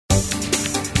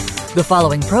The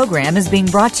following program is being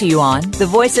brought to you on the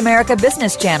Voice America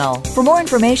Business Channel. For more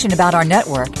information about our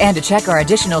network and to check our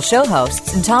additional show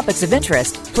hosts and topics of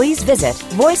interest, please visit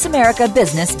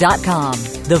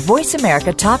voiceamericabusiness.com. The Voice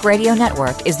America Talk Radio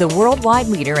Network is the worldwide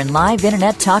leader in live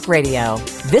Internet talk radio.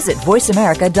 Visit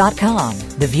voiceamerica.com.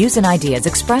 The views and ideas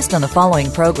expressed on the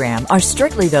following program are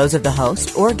strictly those of the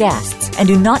host or guests and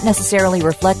do not necessarily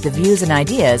reflect the views and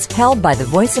ideas held by the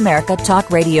Voice America Talk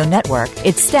Radio Network,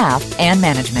 its staff, and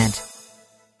management.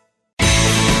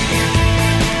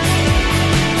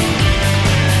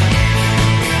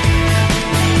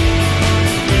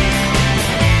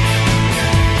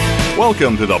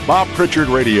 Welcome to the Bob Pritchard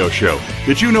Radio Show.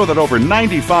 Did you know that over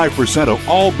 95% of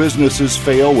all businesses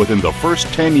fail within the first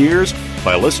 10 years?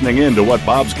 By listening in to what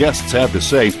Bob's guests have to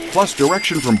say, plus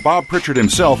direction from Bob Pritchard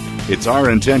himself, it's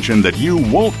our intention that you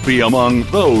won't be among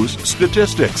those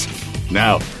statistics.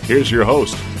 Now, here's your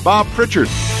host, Bob Pritchard.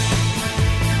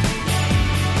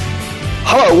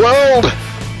 Hello, world.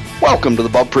 Welcome to the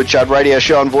Bob Pritchard Radio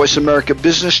Show on Voice America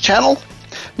Business Channel.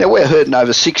 Now, we're heard in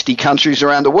over 60 countries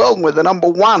around the world, and we're the number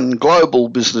one global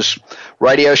business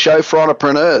radio show for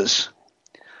entrepreneurs.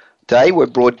 Today, we're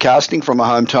broadcasting from a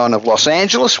hometown of Los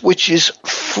Angeles, which is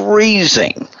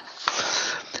freezing.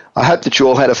 I hope that you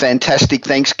all had a fantastic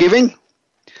Thanksgiving.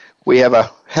 We have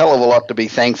a hell of a lot to be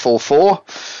thankful for.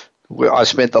 I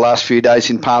spent the last few days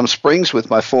in Palm Springs with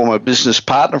my former business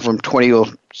partner from 20 or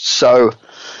so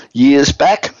years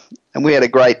back, and we had a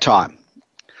great time.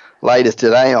 Later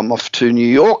today, I'm off to New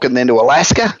York and then to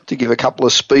Alaska to give a couple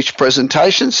of speech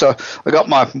presentations. So I got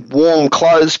my warm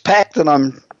clothes packed and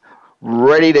I'm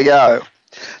ready to go.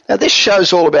 Now, this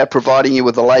show's all about providing you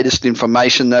with the latest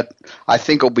information that I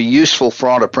think will be useful for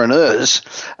entrepreneurs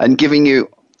and giving you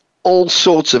all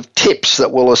sorts of tips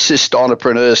that will assist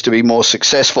entrepreneurs to be more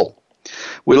successful.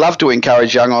 We love to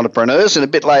encourage young entrepreneurs, and a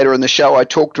bit later in the show I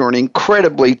talked to an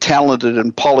incredibly talented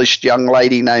and polished young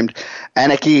lady named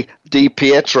Anneke Di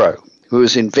Pietro, who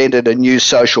has invented a new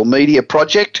social media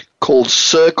project called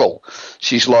Circle.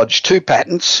 She's lodged 2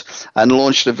 patents and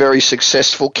launched a very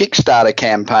successful Kickstarter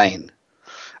campaign.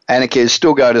 Anneke is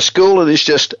still going to school and is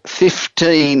just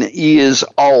 15 years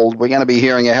old. We're going to be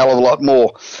hearing a hell of a lot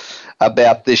more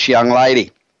about this young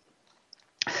lady.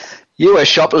 US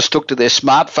shoppers took to their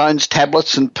smartphones,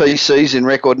 tablets and PCs in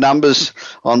record numbers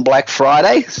on Black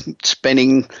Friday,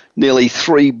 spending nearly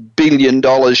 $3 billion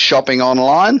shopping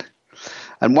online.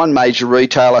 And one major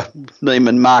retailer,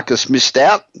 Neiman Marcus, missed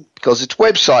out because its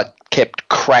website kept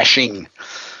crashing.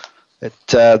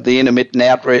 The intermittent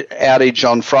outage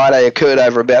on Friday occurred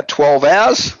over about 12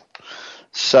 hours.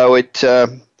 So it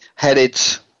had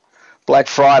its Black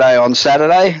Friday on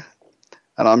Saturday,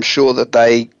 and I'm sure that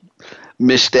they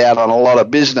missed out on a lot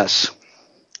of business.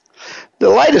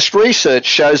 The latest research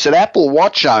shows that Apple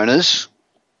Watch owners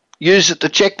use it to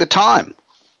check the time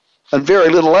and very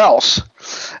little else.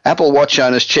 Apple Watch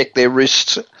owners check their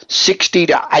wrists 60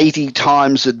 to 80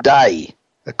 times a day,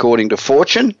 according to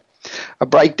Fortune. A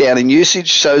breakdown in usage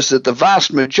shows that the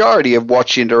vast majority of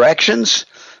watch interactions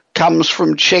comes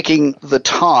from checking the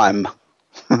time,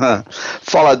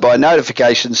 followed by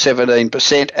notifications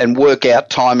 17% and workout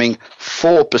timing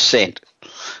 4%.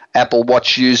 Apple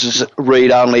Watch users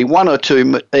read only 1 or 2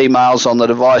 emails on the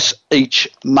device each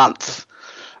month,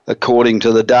 according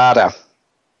to the data.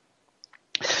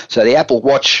 So the Apple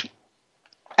Watch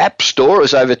App Store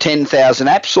has over 10,000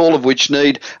 apps, all of which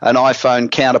need an iPhone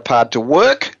counterpart to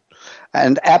work,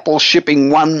 and Apple shipping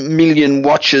 1 million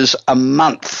watches a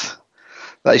month.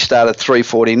 They start at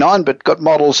 $349, but got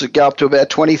models that go up to about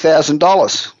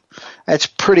 $20,000. That's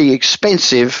pretty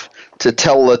expensive to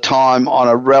tell the time on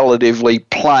a relatively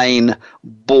plain,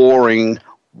 boring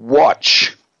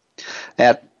watch.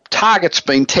 Now, Target's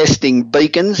been testing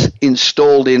beacons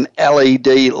installed in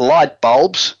LED light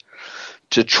bulbs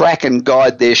to track and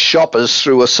guide their shoppers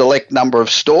through a select number of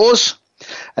stores,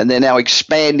 and they're now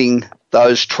expanding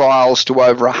those trials to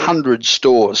over 100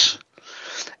 stores.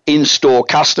 In-store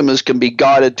customers can be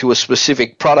guided to a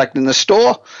specific product in the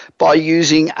store by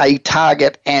using a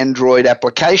Target Android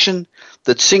application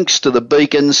that syncs to the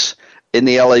beacons in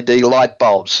the LED light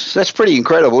bulbs. So that's pretty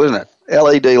incredible, isn't it?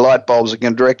 LED light bulbs that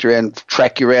can direct you around,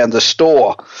 track you around the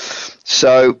store.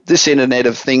 So this Internet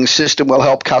of Things system will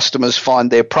help customers find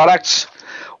their products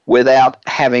without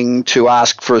having to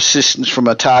ask for assistance from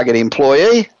a Target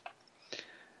employee,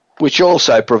 which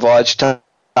also provides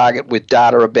Target with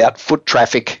data about foot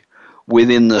traffic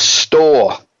within the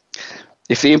store.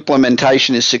 If the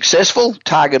implementation is successful,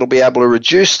 Target will be able to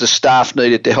reduce the staff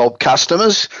needed to help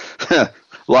customers,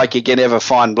 like you can never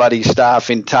find bloody staff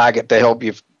in Target to help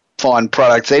you find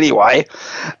products anyway,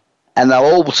 and they'll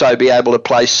also be able to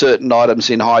place certain items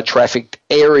in high-trafficked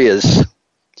areas.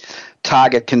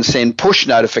 Target can send push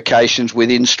notifications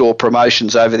with in-store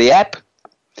promotions over the app.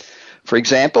 For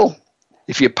example,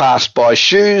 if you passed by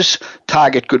shoes,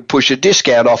 Target could push a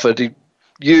discount offer to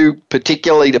you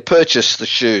particularly to purchase the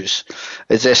shoes.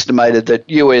 It's estimated that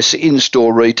US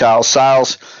in-store retail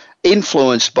sales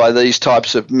influenced by these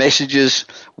types of messages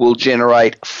will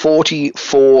generate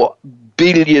 $44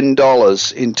 billion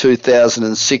in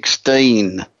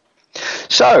 2016.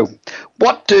 So,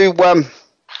 what do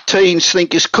teens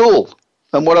think is cool,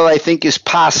 and what do they think is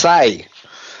passé?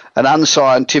 An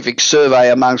unscientific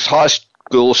survey amongst high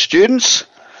school students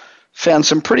found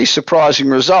some pretty surprising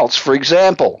results. For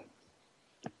example,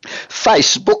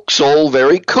 Facebook's all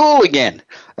very cool again.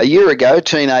 A year ago,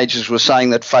 teenagers were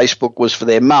saying that Facebook was for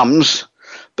their mums,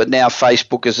 but now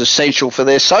Facebook is essential for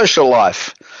their social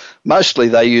life. Mostly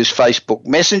they use Facebook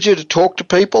Messenger to talk to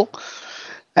people,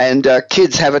 and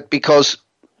kids have it because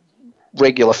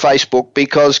regular Facebook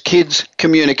because kids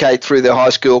communicate through their high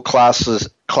school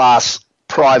class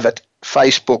private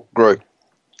Facebook group.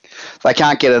 They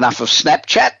can't get enough of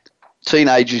Snapchat.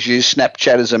 Teenagers use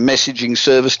Snapchat as a messaging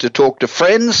service to talk to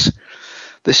friends.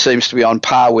 This seems to be on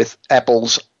par with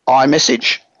Apple's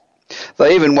iMessage.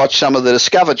 They even watch some of the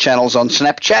Discover channels on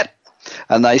Snapchat,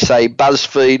 and they say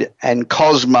BuzzFeed and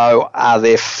Cosmo are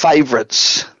their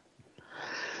favourites.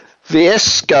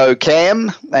 VSCO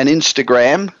Cam and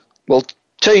Instagram. Well,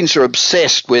 teens are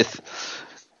obsessed with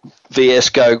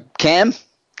VSCO Cam,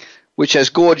 which has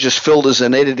gorgeous filters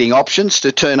and editing options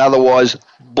to turn otherwise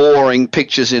boring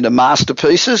pictures into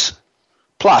masterpieces.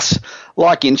 Plus,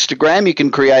 like Instagram, you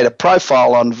can create a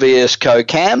profile on VSCO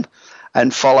Cam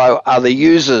and follow other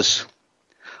users.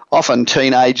 Often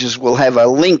teenagers will have a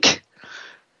link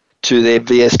to their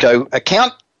VSCO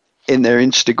account in their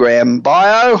Instagram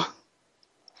bio.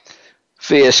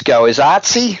 VSCO is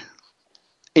artsy.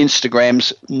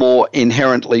 Instagram's more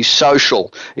inherently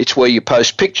social. It's where you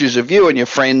post pictures of you and your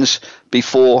friends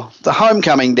before the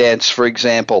homecoming dance, for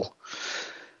example.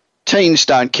 Teens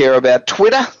don't care about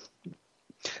Twitter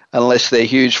unless they're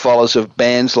huge followers of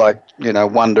bands like,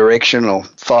 One Direction or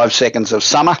 5 Seconds of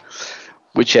Summer,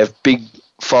 which have big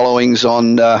followings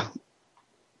on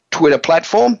Twitter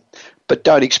platform. But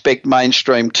don't expect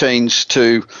mainstream teens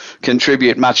to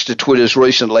contribute much to Twitter's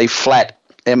recently flat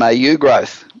MAU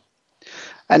growth.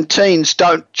 And teens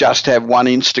don't just have one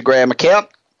Instagram account.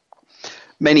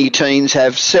 Many teens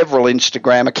have several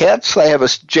Instagram accounts. They have a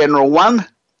general one,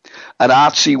 an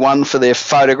artsy one for their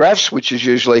photographs, which is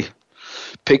usually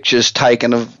pictures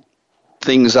taken of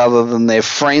things other than their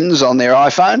friends on their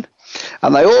iPhone.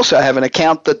 And they also have an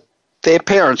account that their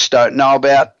parents don't know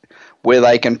about, where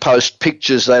they can post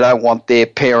pictures they don't want their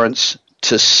parents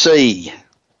to see.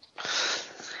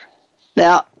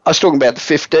 Now, I was talking about the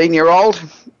 15-year-old,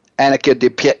 Annika Di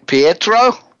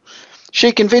Pietro.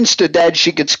 She convinced her dad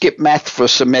she could skip math for a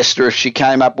semester if she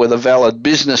came up with a valid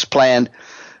business plan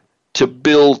to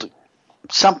build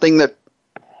something that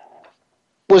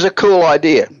was a cool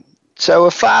idea. So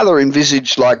her father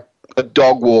envisaged like a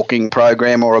dog walking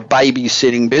program or a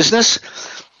babysitting business,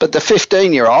 but the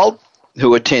 15-year-old,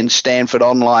 who attends Stanford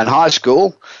Online High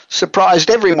School,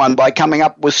 surprised everyone by coming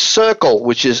up with Circle,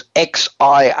 which is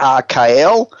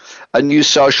XIRKL, a new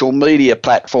social media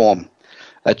platform.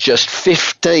 At just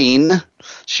 15,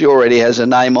 she already has a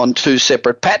name on 2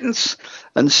 separate patents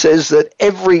and says that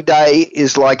every day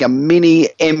is like a mini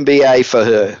MBA for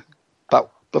her, but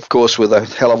of course with a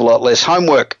hell of a lot less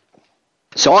homework.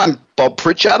 So I'm Bob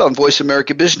Pritchard on Voice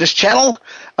America Business Channel,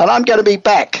 and I'm going to be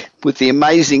back with the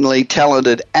amazingly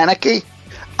talented Annika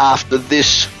after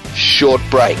this short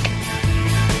break.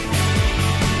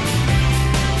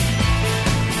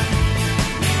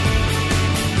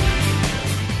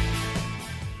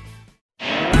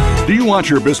 Do you want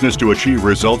your business to achieve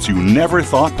results you never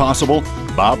thought possible?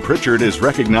 Bob Pritchard is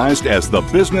recognized as the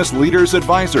Business Leader's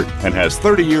Advisor and has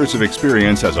 30 years of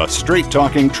experience as a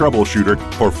straight-talking troubleshooter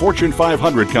for Fortune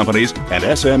 500 companies and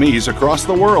SMEs across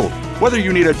the world. Whether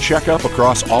you need a checkup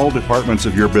across all departments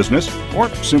of your business or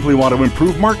simply want to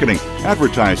improve marketing,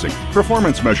 advertising,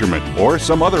 performance measurement, or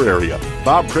some other area,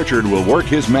 Bob Pritchard will work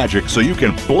his magic so you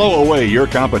can blow away your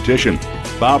competition.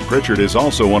 Bob Pritchard is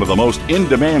also one of the most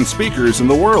in-demand speakers in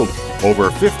the world.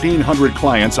 Over 1,500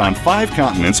 clients on 5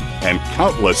 continents and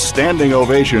countless standing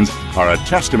ovations are a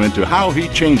testament to how he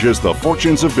changes the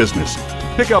fortunes of business.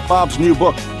 Pick up Bob's new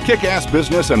book, Kick-Ass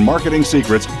Business and Marketing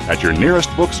Secrets, at your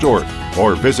nearest bookstore,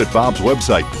 or visit Bob's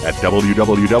website at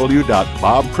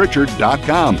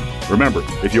www.bobpritchard.com. Remember,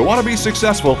 if you want to be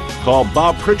successful, call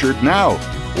Bob Pritchard now.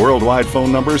 Worldwide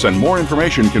phone numbers and more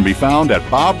information can be found at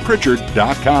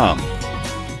bobpritchard.com.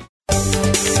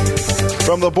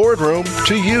 From the boardroom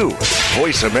to you,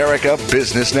 Voice America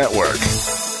Business Network.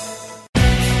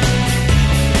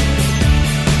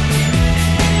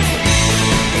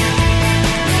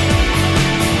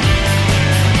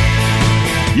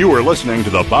 You are listening to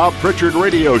the Bob Pritchard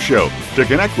Radio Show. To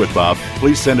connect with Bob,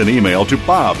 please send an email to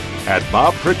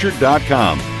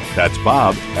bob@bobpritchard.com. That's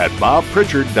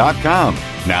bob@bobpritchard.com.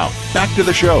 Now, back to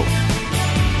the show.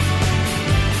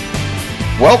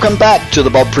 Welcome back to the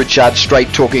Bob Pritchard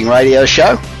Straight Talking Radio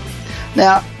Show.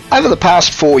 Now, over the past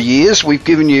 4 years, we've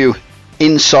given you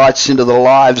insights into the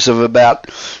lives of about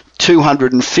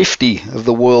 250 of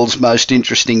the world's most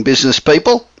interesting business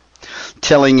people,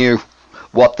 telling you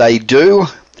what they do,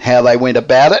 how they went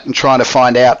about it, and trying to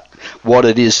find out what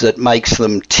it is that makes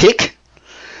them tick.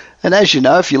 And as you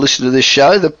know, if you listen to this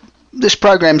show, this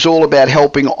program's all about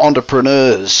helping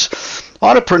entrepreneurs.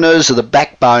 Entrepreneurs are the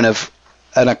backbone of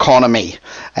an economy,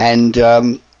 and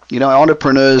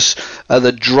entrepreneurs are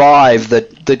the drive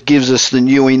that gives us the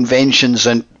new inventions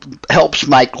and helps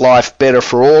make life better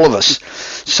for all of us.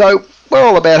 So we're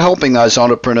all about helping those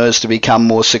entrepreneurs to become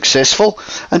more successful,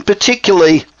 and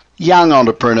particularly young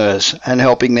entrepreneurs, and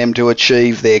helping them to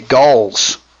achieve their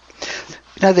goals.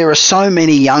 You know, there are so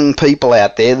many young people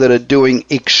out there that are doing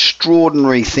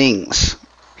extraordinary things,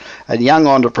 and young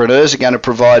entrepreneurs are going to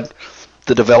provide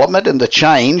the development and the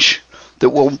change that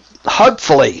will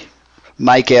hopefully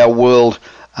make our world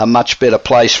a much better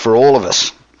place for all of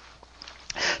us.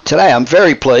 Today I'm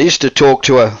very pleased to talk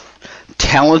to a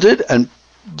talented and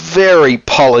very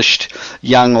polished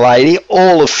young lady,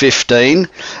 all of 15,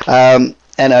 and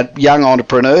a young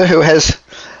entrepreneur who has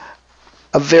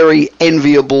a very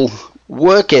enviable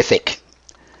work ethic.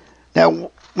 Now,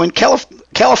 when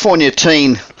California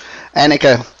teen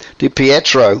Annika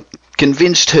DiPietro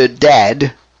convinced her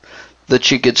dad that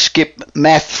she could skip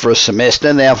math for a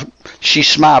semester, now she's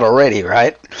smart already,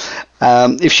 right?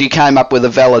 If she came up with a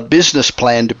valid business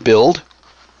plan to build,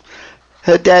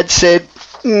 her dad said,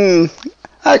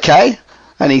 okay.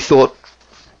 And he thought,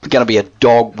 it's going to be a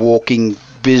dog walking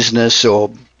business, or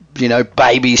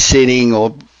babysitting,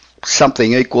 or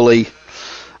something equally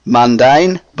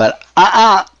mundane. But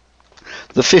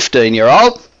the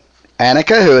 15-year-old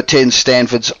Annika, who attends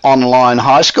Stanford's online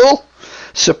high school,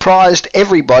 surprised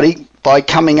everybody by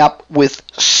coming up with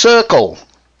Circle,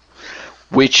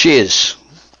 which is,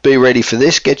 be ready for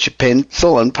this, get your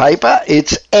pencil and paper,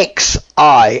 it's Xirkl,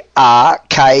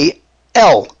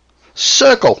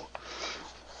 Circle.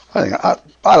 I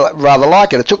rather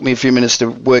like it. It took me a few minutes to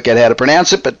work out how to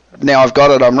pronounce it, but now I've got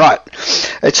it, I'm right.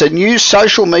 It's a new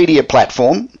social media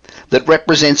platform that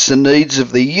represents the needs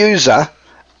of the user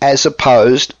as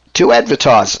opposed to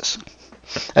advertisers.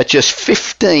 At just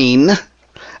 15,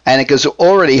 Annika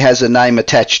already has a name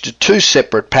attached to 2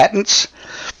 separate patents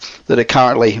that are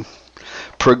currently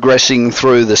progressing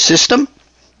through the system.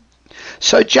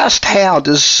 So just how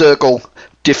does Circle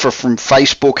differ from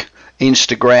Facebook,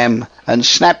 Instagram and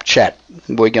Snapchat?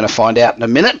 We're going to find out in a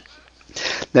minute.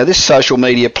 Now, this social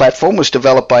media platform was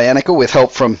developed by Annika with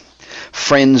help from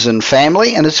friends and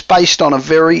family, and it's based on a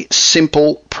very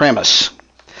simple premise.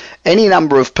 Any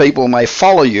number of people may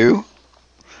follow you,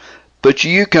 but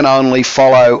you can only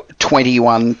follow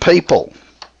 21 people,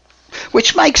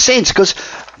 which makes sense because,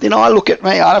 I look at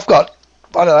me, I've got,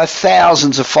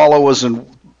 thousands of followers and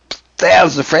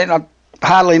thousands of friends. I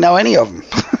hardly know any of them.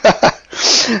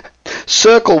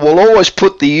 Circle will always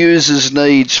put the user's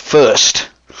needs first.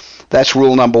 That's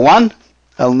rule number 1,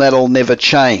 and that'll never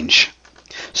change.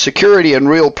 Security and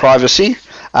real privacy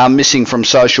are missing from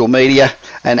social media,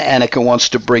 and Annika wants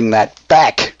to bring that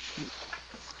back.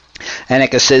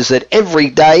 Annika says that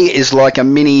every day is like a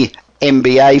mini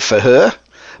MBA for her,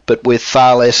 but with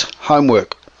far less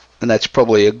homework, and that's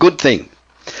probably a good thing.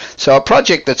 So a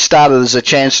project that started as a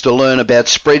chance to learn about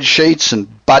spreadsheets and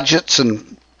budgets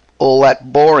and all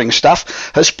that boring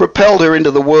stuff has propelled her into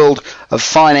the world of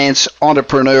finance,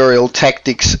 entrepreneurial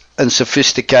tactics and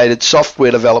sophisticated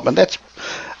software development.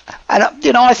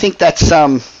 I think that's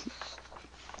a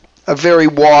very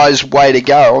wise way to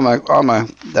go. I'm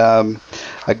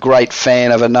a great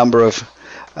fan of a number of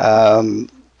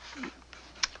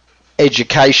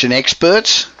education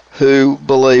experts who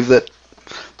believe that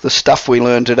the stuff we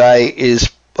learn today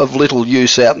is of little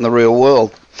use out in the real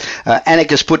world.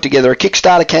 Annika's put together a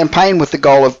Kickstarter campaign with the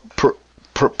goal of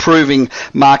proving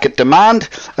market demand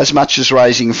as much as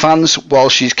raising funds while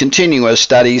she's continuing her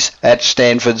studies at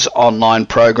Stanford's online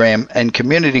program and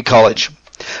community college.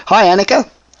 Hi Annika,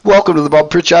 welcome to the Bob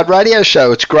Pritchard Radio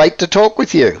Show. It's great to talk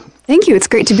with you. Thank you, it's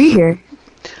great to be here.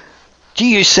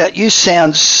 You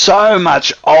sound so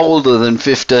much older than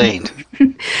 15.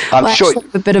 I'm well, sure. I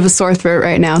have a bit of a sore throat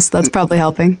right now, so that's probably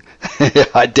helping.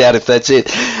 I doubt if that's it.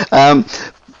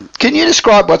 Can you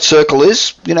describe what Circle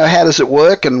is? How does it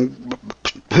work and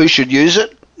who should use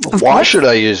it? Why should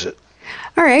I use it?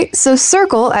 All right. So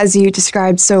Circle, as you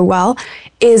described so well,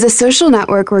 is a social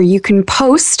network where you can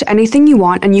post anything you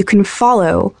want and you can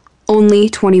follow only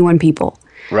 21 people.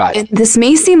 Right. And this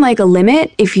may seem like a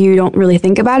limit if you don't really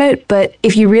think about it, but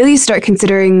if you really start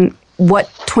considering what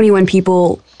 21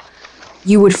 people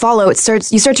you would follow,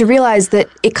 you start to realize that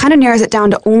it kind of narrows it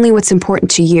down to only what's important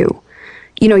to you.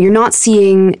 You're not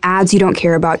seeing ads you don't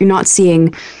care about. You're not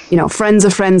seeing, friends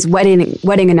of friends'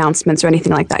 wedding announcements or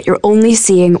anything like that. You're only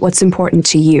seeing what's important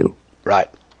to you. Right.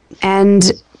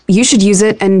 And you should use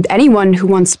it, and anyone who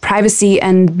wants privacy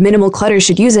and minimal clutter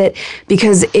should use it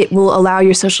because it will allow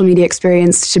your social media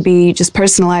experience to be just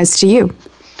personalized to you.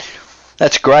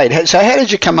 That's great. So how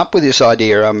did you come up with this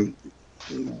idea?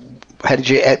 How did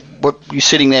you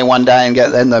sitting there one day and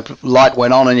the light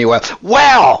went on and you went,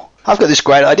 wow, I've got this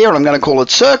great idea and I'm going to call it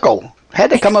Circle. How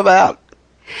did it come about?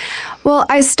 Well,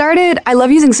 I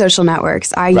love using social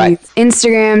networks. I use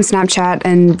Instagram, Snapchat,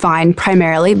 and Vine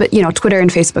primarily, but, Twitter and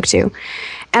Facebook too.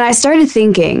 And I started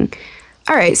thinking,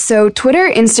 all right, so Twitter,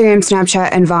 Instagram, Snapchat,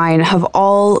 and Vine have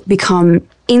all become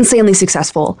insanely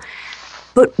successful.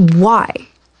 But why?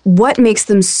 What makes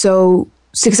them so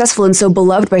successful and so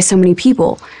beloved by so many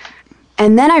people?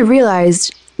 And then I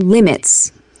realized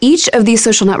limits. Each of these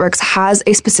social networks has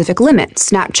a specific limit.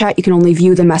 Snapchat, you can only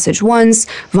view the message once.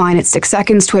 Vine, it's 6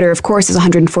 seconds. Twitter, of course, is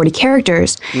 140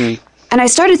 characters. And I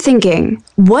started thinking,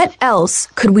 what else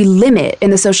could we limit in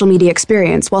the social media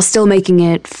experience while still making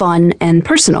it fun and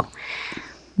personal?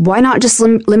 Why not just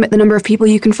limit the number of people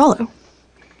you can follow?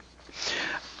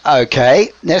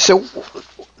 Okay. Now, so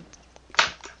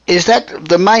is that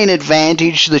the main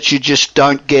advantage, that you just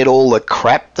don't get all the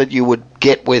crap that you would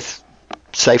get with,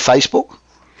 say, Facebook?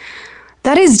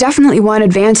 That is definitely one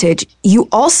advantage. You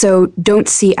also don't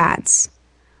see ads.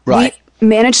 Right. We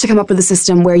managed to come up with a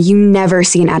system where you never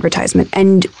see an advertisement,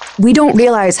 and we don't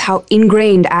realize how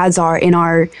ingrained ads are in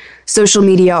our social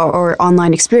media or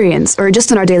online experience, or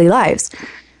just in our daily lives.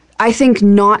 I think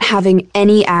not having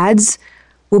any ads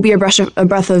will be a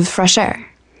breath of fresh air.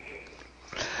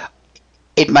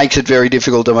 It makes it very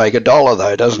difficult to make $1,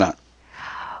 though, doesn't it?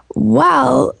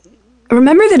 Well,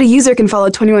 remember that a user can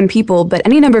follow 21 people, but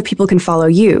any number of people can follow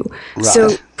you. Right.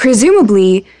 So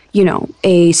presumably,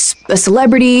 a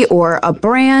celebrity or a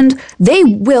brand, they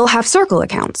will have Circle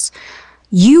accounts.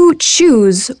 You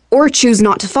choose or choose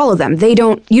not to follow them. You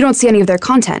don't see any of their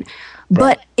content. Right.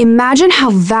 But imagine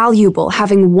how valuable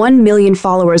having 1 million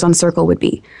followers on Circle would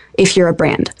be if you're a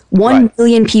brand. 1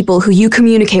 million people who you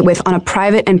communicate with on a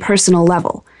private and personal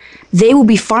level. They will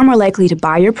be far more likely to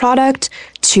buy your product,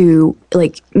 to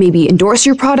maybe endorse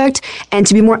your product, and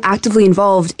to be more actively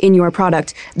involved in your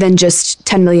product than just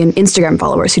 10 million Instagram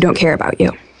followers who don't care about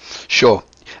you. Sure.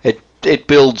 It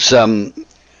builds an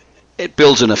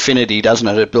affinity, doesn't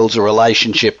it? It builds a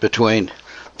relationship between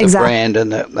the brand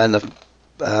and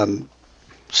the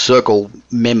Circle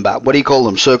member. What do you call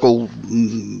them? Circle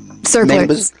Circlers.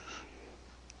 members?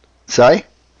 Sorry?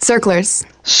 Circlers.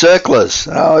 Circlers.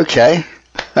 Oh, okay.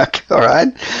 Okay, all right.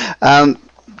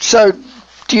 So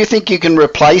do you think you can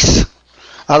replace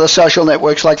other social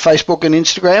networks like Facebook and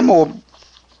Instagram, or?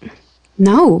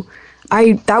 No,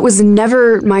 that was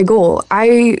never my goal.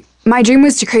 My dream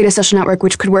was to create a social network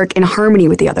which could work in harmony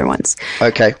with the other ones.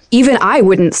 Okay. Even I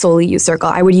wouldn't solely use Circle.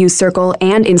 I would use Circle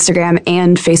and Instagram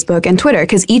and Facebook and Twitter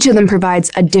because each of them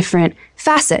provides a different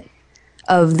facet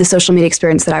of the social media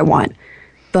experience that I want.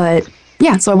 But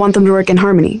yeah, so I want them to work in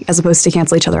harmony as opposed to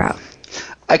cancel each other out.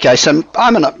 Okay, so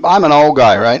I'm an old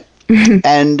guy, right?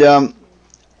 And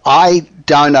I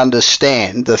don't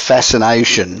understand the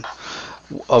fascination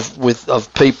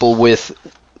of people with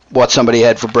what somebody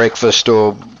had for breakfast,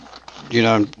 or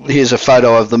here's a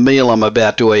photo of the meal I'm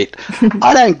about to eat.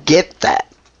 I don't get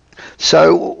that.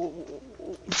 So,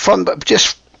 from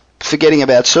just forgetting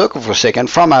about Circle for a second,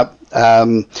 from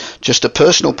just a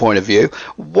personal point of view,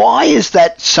 why is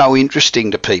that so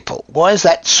interesting to people? Why is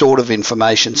that sort of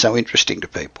information so interesting to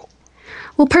people?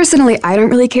 Well, personally, I don't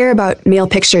really care about male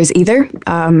pictures either.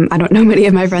 I don't know many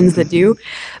of my friends that do.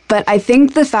 But I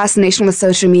think the fascination with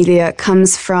social media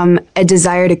comes from a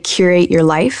desire to curate your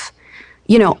life.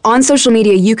 On social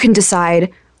media, you can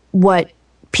decide what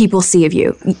people see of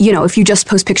you. If you just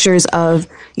post pictures of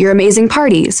your amazing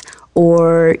parties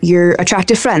or your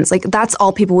attractive friends, that's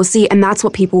all people will see, and that's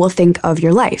what people will think of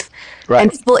your life. Right.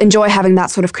 And people enjoy having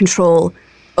that sort of control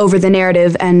over the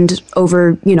narrative and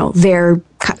over, their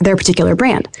their particular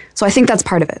brand. So I think that's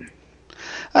part of it.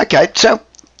 Okay, so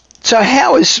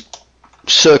how is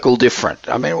Circle different?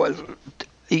 I mean,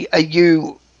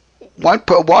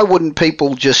 why wouldn't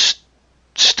people just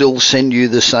still send you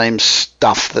the same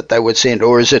stuff that they would send,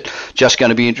 or is it just going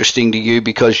to be interesting to you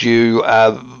because you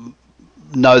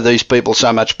know these people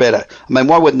so much better? I mean,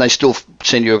 why wouldn't they still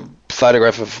send you a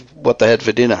photograph of what they had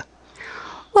for dinner?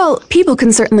 Well, people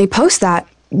can certainly post that.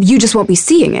 You just won't be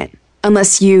seeing it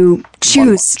unless you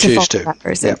choose to follow that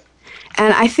person. Yep.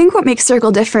 And I think what makes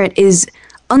Circle different is,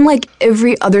 unlike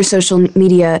every other social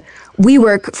media, we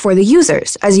work for the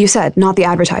users, as you said, not the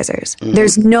advertisers. Mm-hmm.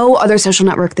 There's no other social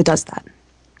network that does that.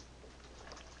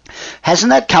 Hasn't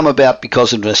that come about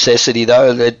because of necessity,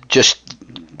 though? That just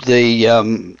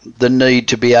the need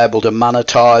to be able to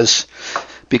monetize?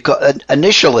 Because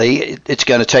initially, it's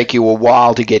going to take you a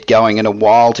while to get going and a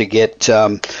while to get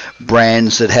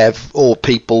brands that have, or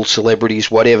people, celebrities,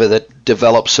 whatever, that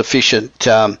develop sufficient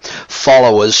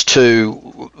followers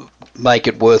to make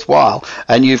it worthwhile.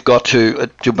 And you've got to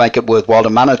make it worthwhile to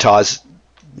monetize,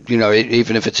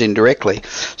 even if it's indirectly.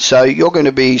 So you're going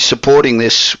to be supporting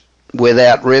this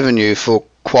without revenue for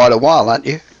quite a while, aren't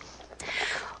you?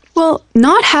 Well,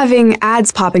 not having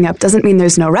ads popping up doesn't mean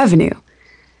there's no revenue.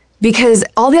 Because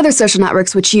all the other social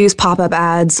networks which use pop-up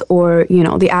ads or,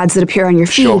 the ads that appear on your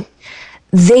feed, sure,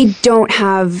 they don't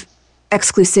have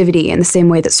exclusivity in the same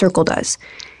way that Circle does.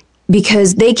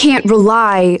 Because they can't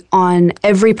rely on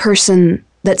every person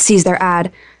that sees their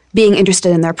ad being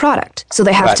interested in their product. So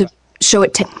they have to show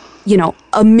it to,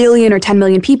 1 million or 10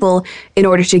 million people in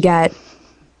order to get,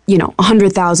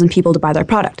 100,000 people to buy their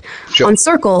product. Sure. On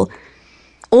Circle,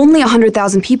 only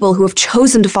 100,000 people who have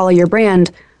chosen to follow your brand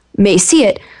may see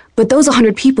it, but those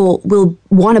 100 people will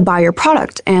want to buy your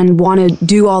product and want to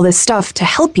do all this stuff to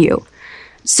help you.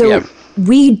 So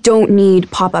we don't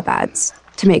need pop-up ads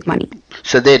to make money.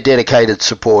 So they're dedicated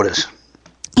supporters.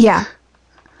 Yeah.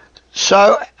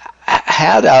 So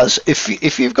how does,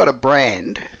 if you've got a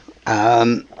brand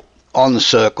on the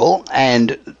Circle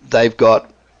and they've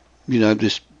got,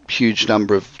 this huge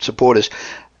number of supporters,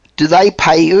 do they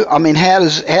pay you? I mean, how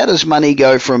does money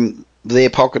go from their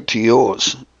pocket to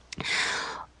yours?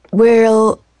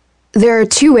 Well, there are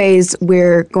two ways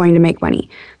we're going to make money.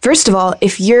 First of all,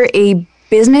 if you're a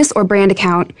business or brand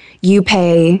account, you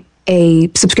pay a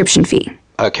subscription fee.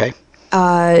 Okay.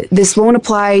 This won't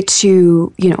apply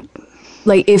to,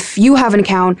 like if you have an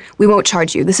account, we won't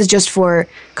charge you. This is just for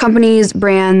companies,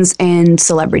 brands, and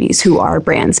celebrities who are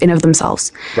brands in of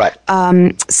themselves. Right.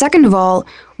 Second of all,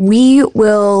 we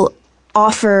will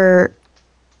offer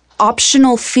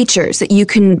optional features that you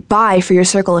can buy for your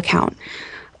Circle account.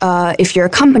 If you're a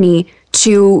company,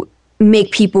 to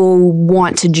make people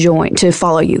want to join, to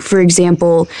follow you. For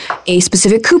example, a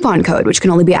specific coupon code, which can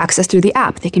only be accessed through the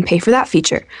app. They can pay for that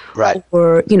feature. Right.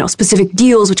 Or, specific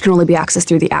deals, which can only be accessed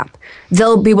through the app.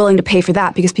 They'll be willing to pay for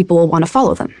that because people will want to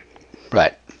follow them.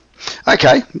 Right.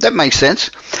 Okay, that makes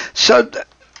sense. So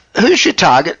who's your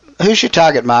target? Who's your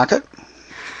target market?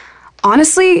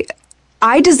 Honestly,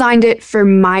 I designed it for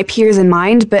my peers in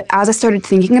mind, but as I started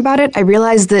thinking about it, I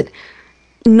realized that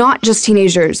not just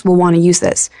teenagers will want to use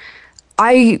this.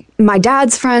 My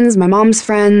dad's friends, my mom's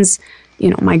friends,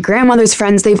 my grandmother's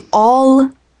friends, they've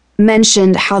all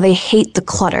mentioned how they hate the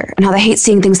clutter and how they hate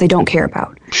seeing things they don't care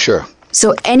about. Sure.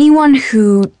 So anyone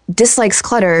who dislikes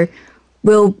clutter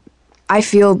will, I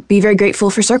feel, be very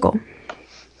grateful for Circle.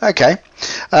 Okay.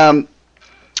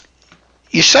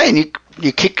 You're saying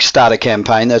your Kickstarter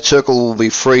campaign, that Circle will be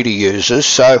free to users,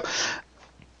 so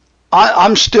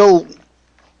I'm still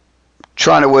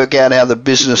trying to work out how the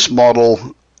business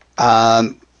model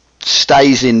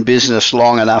stays in business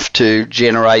long enough to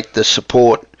generate the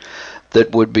support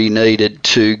that would be needed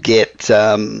to get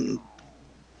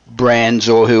brands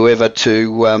or whoever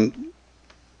to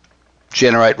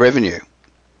generate revenue.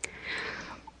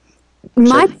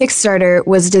 My Kickstarter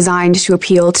was designed to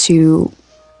appeal to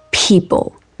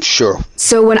people. Sure.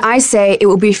 So when I say it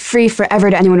will be free forever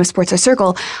to anyone who supports our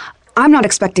Circle, I'm not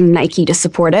expecting Nike to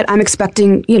support it. I'm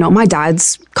expecting, my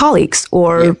dad's colleagues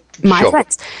or my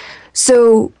friends.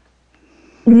 So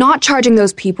not charging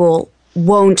those people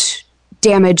won't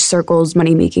damage Circle's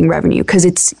money-making revenue because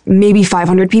it's maybe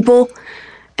 500 people.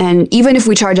 And even if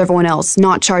we charge everyone else,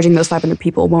 not charging those 500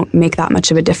 people won't make that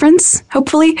much of a difference,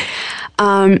 hopefully.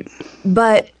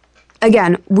 But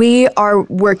again, we are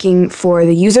working for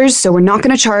the users, so we're not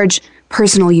going to charge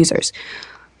personal users.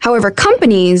 However,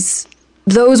 companies,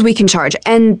 those we can charge.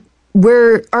 And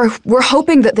we're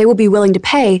hoping that they will be willing to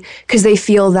pay because they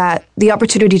feel that the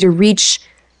opportunity to reach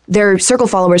their Circle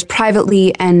followers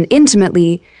privately and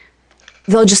intimately,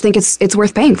 they'll just think it's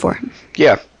worth paying for.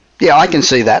 Yeah. Yeah, I can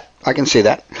see that.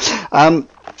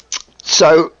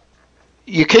 So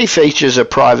your key features are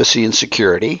privacy and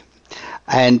security,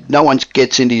 and no one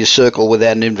gets into your circle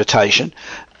without an invitation.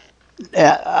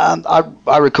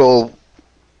 I recall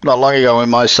not long ago when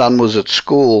my son was at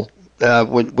school,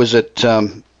 high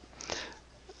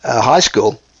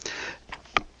school.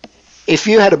 If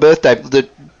you had a birthday,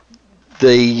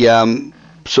 the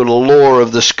sort of law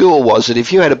of the school was that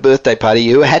if you had a birthday party,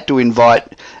 you had to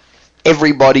invite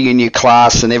everybody in your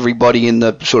class and everybody in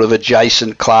the sort of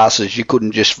adjacent classes. You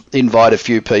couldn't just invite a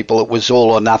few people. It was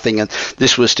all or nothing, and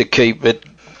this was to keep it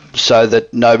so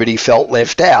that nobody felt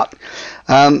left out.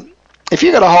 If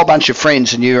you got a whole bunch of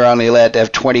friends and you're only allowed to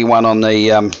have 21 on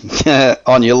the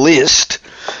on your list,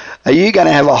 are you going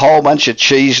to have a whole bunch of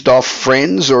cheesed off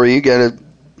friends, or are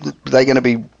they going to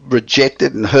be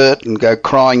rejected and hurt and go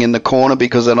crying in the corner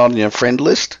because they're not on your friend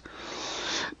list?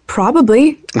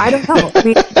 Probably. I don't know. I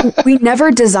mean, we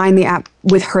never designed the app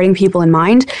with hurting people in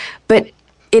mind, but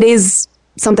it is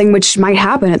something which might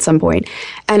happen at some point.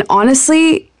 And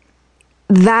honestly,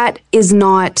 that is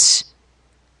not...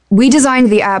 We designed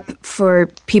the app for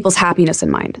people's happiness in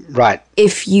mind. Right.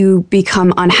 If you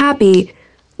become unhappy,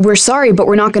 we're sorry, but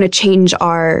we're not going to change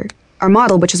our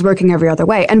model, which is working every other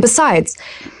way. And besides,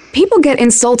 people get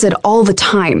insulted all the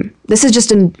time. This is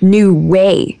just a new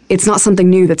way. It's not something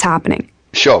new that's happening.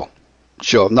 Sure.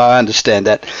 No, I understand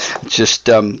that. It's just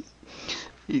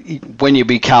when you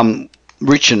become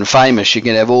rich and famous, you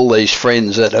can have all these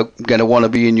friends that are going to want to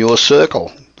be in your circle.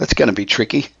 That's going to be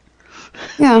tricky.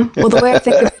 Yeah. Well, the way I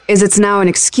think of it is it's now an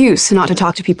excuse not to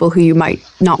talk to people who you might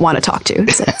not want to talk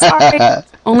to. So, sorry,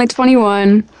 only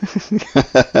 21.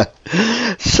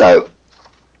 So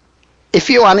if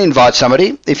you uninvite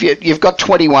somebody, if you've got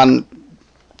 21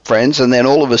 friends, and then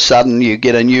all of a sudden you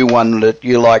get a new one that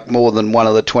you like more than one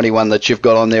of the 21 that you've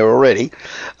got on there already,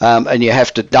 and you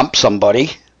have to dump somebody,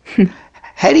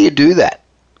 how do you do that?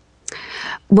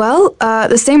 Well,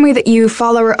 the same way that you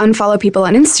follow or unfollow people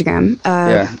on Instagram,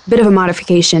 bit of a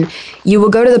modification. You will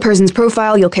go to the person's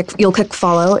profile, you'll click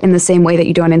follow in the same way that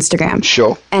you do on Instagram.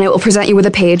 Sure. And it will present you with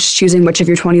a page choosing which of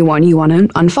your 21 you want to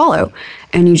unfollow.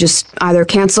 And you just either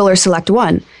cancel or select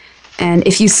one. And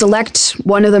if you select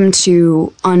one of them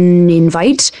to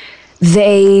uninvite,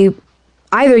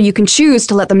 either you can choose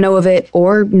to let them know of it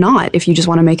or not if you just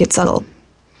want to make it subtle.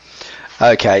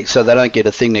 Okay, so they don't get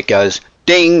a thing that goes,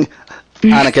 ding,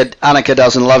 Annika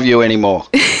doesn't love you anymore.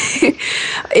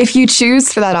 If you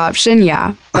choose for that option,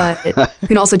 yeah. But you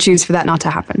can also choose for that not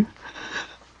to happen.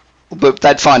 But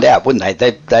they'd find out, wouldn't they?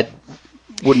 That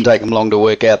wouldn't take them long to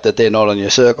work out that they're not on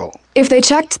your circle. If they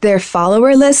checked their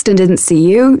follower list and didn't see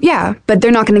you, yeah. But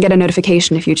they're not going to get a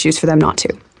notification if you choose for them not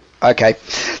to. Okay.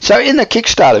 So in the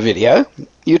Kickstarter video,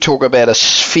 you talk about a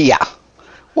sphere.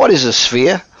 What is a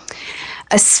sphere?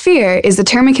 A sphere is the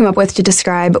term we came up with to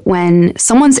describe when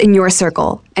someone's in your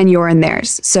circle and you're in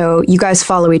theirs. So you guys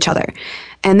follow each other.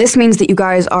 And this means that you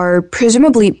guys are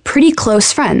presumably pretty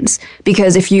close friends,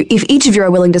 because if each of you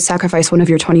are willing to sacrifice one of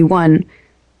your 21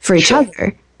 for each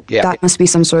other, that must be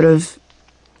some sort of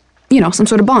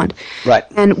bond. Right.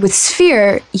 And with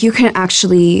Sphere, you can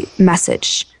actually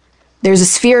message. There's a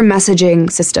Sphere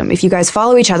messaging system. If you guys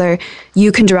follow each other,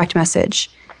 you can direct message.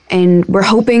 And we're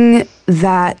hoping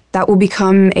that will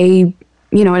become an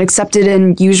accepted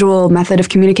and usual method of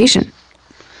communication.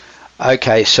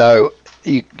 Okay, so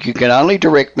you can only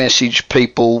direct message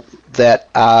people that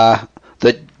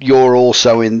you're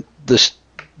also in this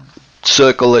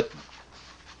circle that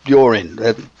you're in.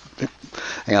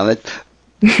 Hang on,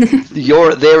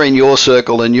 they're in your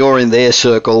circle and you're in their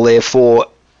circle, therefore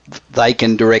they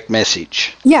can direct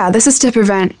message. Yeah, this is to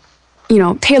prevent,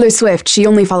 Taylor Swift, she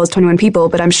only follows 21 people,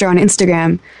 but I'm sure on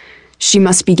Instagram she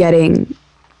must be getting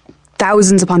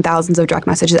thousands upon thousands of direct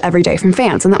messages every day from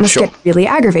fans, and that must get really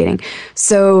aggravating.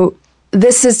 So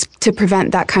this is to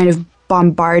prevent that kind of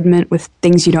bombardment with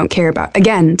things you don't care about.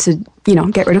 Again, to,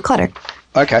 get rid of clutter.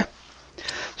 Okay.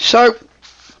 So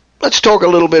let's talk a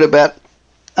little bit about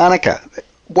Annika.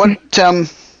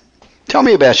 Tell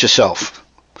me about yourself.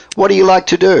 What do you like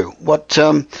to do?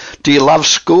 Do you love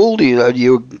school?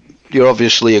 You're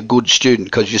obviously a good student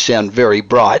because you sound very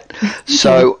bright.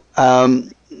 So,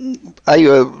 are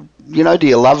you do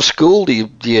you love school? Do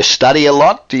you study a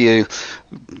lot?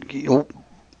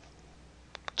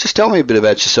 Just tell me a bit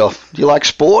about yourself. Do you like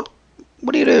sport?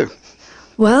 What do you do?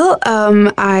 Well,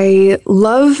 I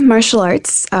love martial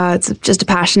arts. It's just a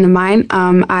passion of mine.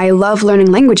 I love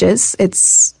learning languages.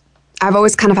 I've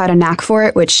always kind of had a knack for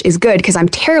it, which is good because I'm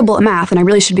terrible at math and I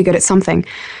really should be good at something.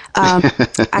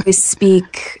 I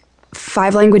speak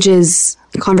 5 languages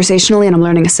conversationally and I'm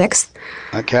learning a 6th.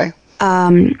 Okay.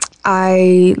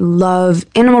 I love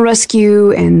animal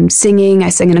rescue and singing. I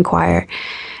sing in a choir.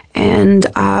 And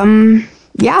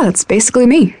yeah, that's basically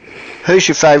me. Who's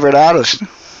your favorite artist?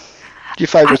 Your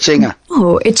favorite singer?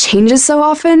 Oh, it changes so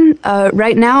often.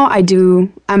 Right now,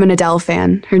 I'm an Adele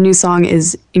fan. Her new song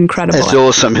is incredible. It's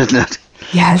awesome, isn't it?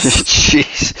 Yes.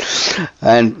 Jeez.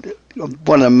 And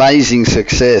what an amazing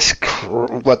success.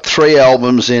 What, 3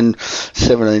 albums in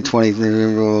 17,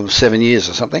 20, 7 years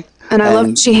or something? And I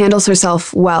love she handles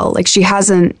herself well. Like, she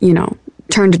hasn't,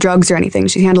 turned to drugs or anything.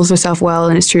 She handles herself well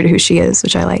and is true to who she is,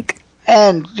 which I like.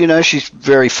 And, she's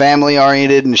very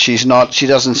family-oriented, and she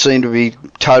doesn't seem to be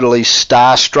totally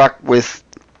starstruck with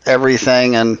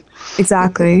everything. And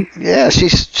exactly. Yeah, she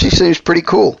seems pretty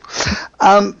cool.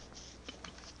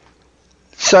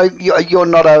 So you're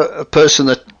not a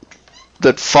person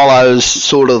that follows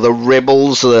sort of the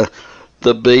rebels, the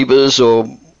Biebers or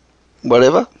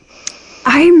whatever?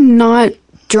 I'm not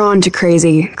drawn to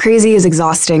crazy. Crazy is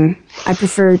exhausting. I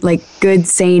prefer good,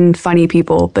 sane, funny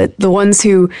people, but the ones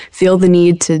who feel the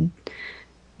need to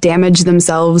damage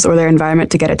themselves or their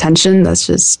environment to get attention, that's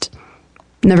just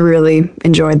never really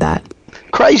enjoyed that.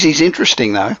 Crazy's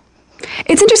interesting though.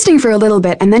 It's interesting for a little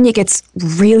bit, and then it gets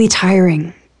really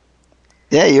tiring.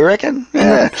 Yeah, you reckon?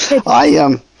 Yeah.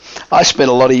 I spent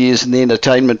a lot of years in the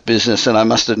entertainment business, and I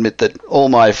must admit that all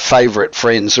my favourite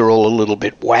friends are all a little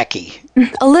bit wacky.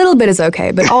 A little bit is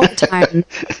okay, but all the time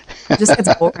it just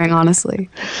gets boring, honestly.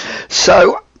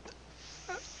 So,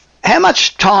 how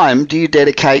much time do you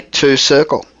dedicate to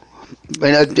Circle?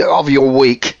 Of your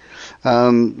week?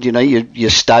 You're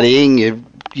studying,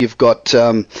 you've got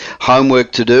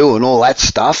homework to do and all that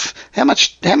stuff. How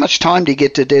much time do you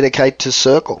get to dedicate to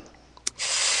Circle?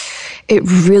 It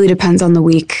really depends on the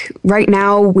week. Right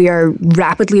now, we are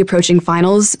rapidly approaching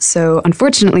finals, so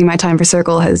unfortunately, my time for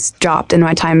Circle has dropped, and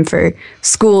my time for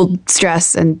school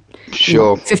stress and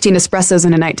 15 espressos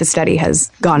in a night to study has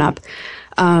gone up.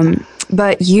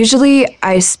 But usually,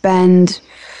 I spend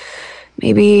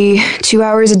maybe 2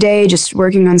 hours a day just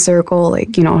working on Circle,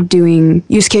 doing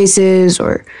use cases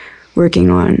or working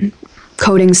on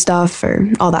coding stuff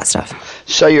or all that stuff.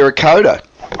 So you're a coder?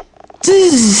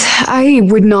 I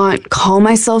would not call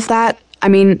myself that. I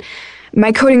mean,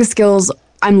 my coding skills,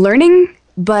 I'm learning,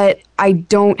 but I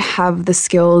don't have the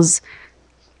skills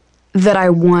that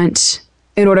I want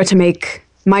in order to make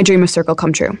my dream of Circle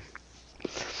come true.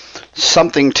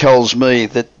 Something tells me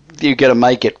that you're going to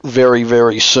make it very,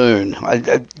 very soon.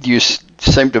 You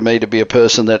seem to me to be a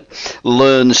person that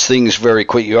learns things very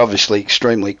quick. You're obviously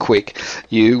extremely quick.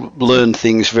 You learn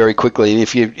things very quickly. And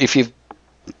if you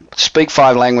speak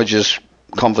 5 languages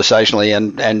conversationally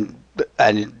and working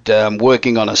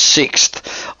on a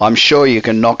 6th, I'm sure you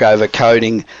can knock over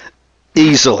coding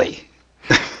easily.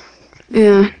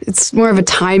 Yeah, it's more of a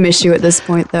time issue at this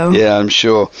point, though. Yeah, I'm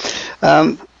sure.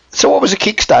 So what was a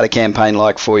Kickstarter campaign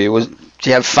like for you? Did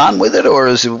you have fun with it, or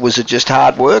was it just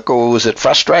hard work, or was it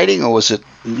frustrating, or was it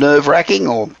nerve-wracking,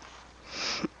 or...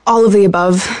 All of the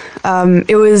above.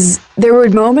 There were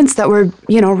moments that were,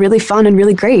 really fun and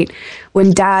really great.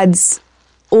 When Dad's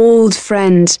old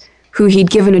friend, who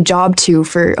he'd given a job to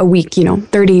for a week,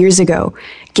 30 years ago,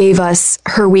 gave us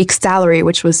her week's salary,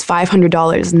 which was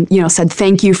 $500, and, said,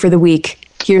 thank you for the week.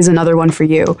 Here's another one for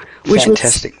you. Which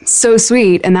Fantastic. Was so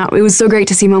sweet. And it was so great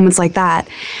to see moments like that.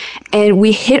 And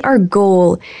we hit our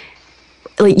goal.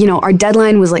 Our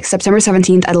deadline was September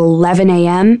 17th at 11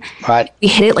 a.m. Right. We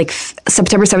hit it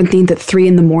September 17th at 3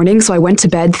 in the morning. So I went to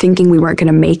bed thinking we weren't going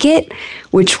to make it,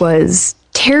 which was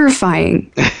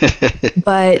terrifying.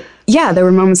 But yeah, there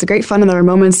were moments of great fun and there were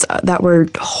moments that were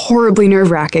horribly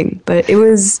nerve-wracking. But it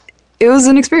was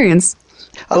an experience.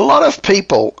 A lot of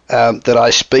people that I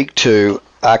speak to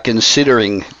are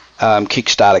considering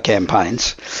Kickstarter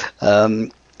campaigns.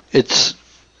 It's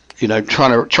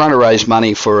trying to raise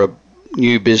money for a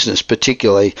new business,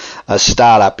 particularly a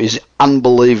startup, is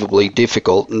unbelievably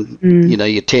difficult, and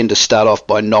you tend to start off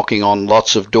by knocking on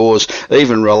lots of doors,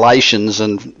 even relations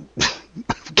and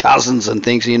cousins and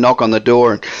things. You knock on the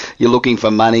door and you're looking for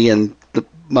money, and the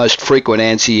most frequent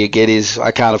answer you get is,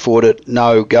 I can't afford it,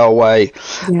 no, go away.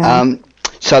 Yeah.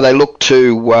 So they look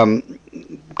to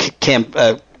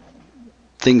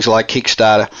things like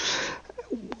Kickstarter.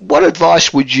 What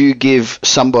advice would you give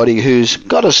somebody who's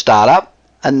got a startup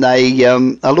and they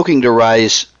are looking to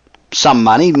raise some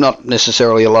money, not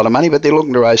necessarily a lot of money, but they're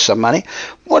looking to raise some money?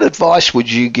 What advice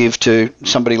would you give to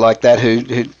somebody like that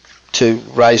who to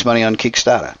raise money on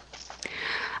Kickstarter?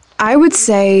 I would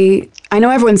say, I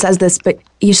know everyone says this, but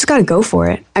you just got to go for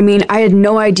it. I mean, I had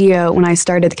no idea when I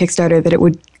started the Kickstarter that it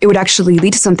would actually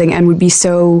lead to something and would be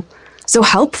so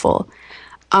helpful.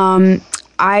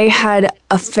 I had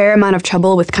a fair amount of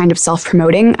trouble with kind of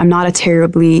self-promoting. I'm not a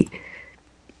terribly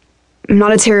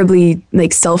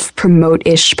like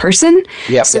self-promote-ish person.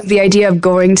 Yep. So the idea of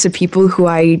going to people who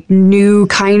I knew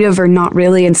kind of or not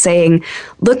really and saying,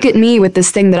 look at me with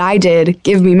this thing that I did,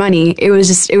 give me money. It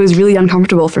was really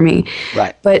uncomfortable for me.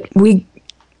 Right. But we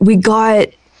got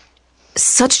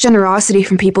such generosity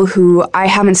from people who I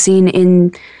haven't seen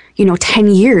in, 10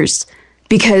 years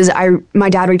because my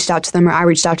dad reached out to them or I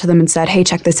reached out to them and said, hey,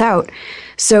 check this out.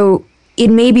 So it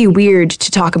may be weird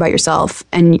to talk about yourself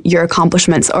and your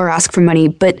accomplishments or ask for money,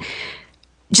 but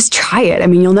just try it. I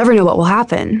mean, you'll never know what will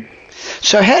happen.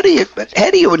 So how do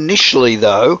you initially,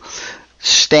 though,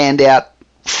 stand out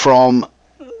from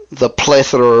the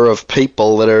plethora of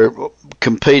people that are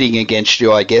competing against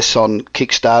you, I guess, on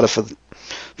Kickstarter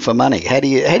for money? How do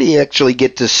you actually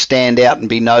get to stand out and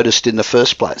be noticed in the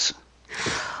first place?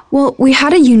 Well, we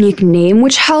had a unique name,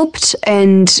 which helped.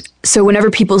 And so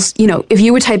whenever people, if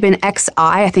you would type in XI,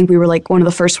 I think we were like one of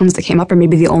the first ones that came up, or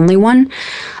maybe the only one.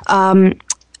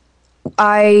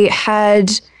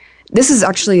 This is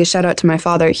actually a shout out to my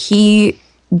father. He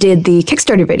did the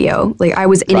Kickstarter video. Like I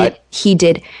was in it. He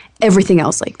did everything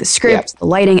else, like the script, the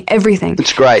lighting, everything.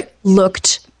 It's great.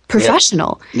 Looked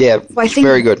professional. Yeah, so I think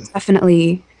very good.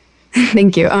 Definitely.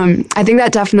 Thank you. I think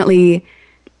that definitely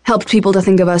helped people to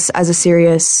think of us as a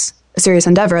serious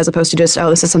endeavor as opposed to just,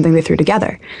 this is something they threw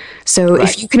together. So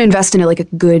if you can invest in a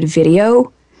good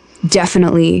video,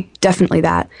 definitely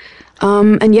that.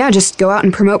 And yeah, just go out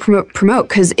and promote.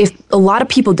 Because if a lot of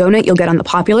people donate, you'll get on the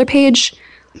popular page.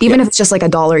 Even if it's just like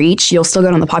 $1 each, you'll still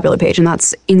get on the popular page, and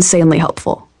that's insanely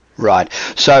helpful. Right.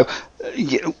 So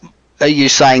are you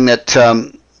saying that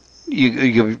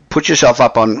you put yourself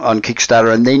up on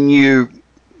Kickstarter and then you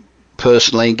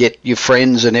personally get your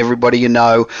friends and everybody you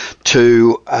know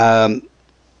to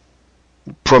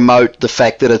promote the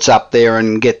fact that it's up there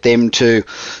and get them to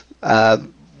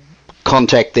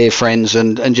contact their friends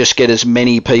and just get as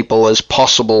many people as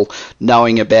possible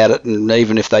knowing about it, and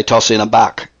even if they toss in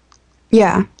 $1?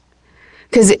 Yeah.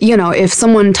 Because, if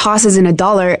someone tosses in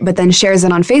 $1 but then shares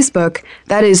it on Facebook,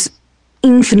 that is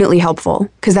infinitely helpful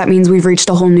because that means we've reached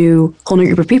a whole new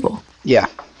group of people. Yeah.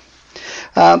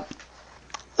 It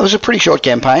was a pretty short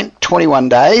campaign, 21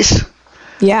 days.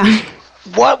 Yeah.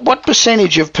 What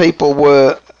percentage of people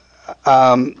were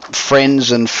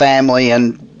friends and family,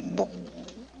 and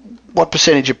what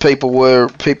percentage of people were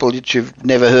people that you've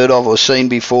never heard of or seen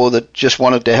before that just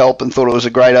wanted to help and thought it was a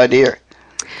great idea?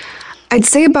 I'd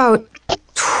say about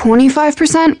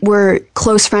 25% were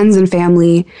close friends and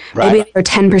family. Right. Maybe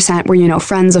 10% were,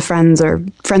 friends of friends or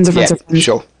friends of friends of friends.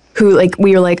 Sure. Who,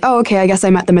 we were like, oh, okay, I guess I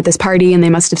met them at this party and they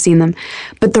must have seen them.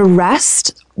 But the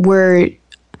rest were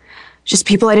just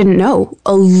people I didn't know.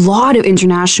 A lot of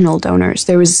international donors.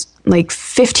 There was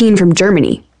 15 from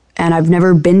Germany. And I've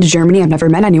never been to Germany. I've never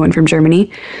met anyone from Germany.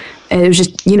 And it was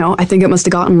just, I think it must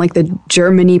have gotten the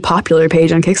Germany popular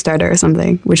page on Kickstarter or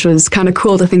something, which was kind of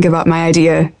cool to think about my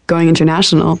idea going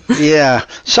international. Yeah.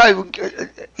 So,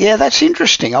 that's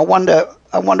interesting. I wonder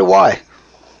why.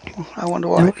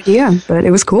 No idea, but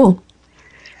it was cool.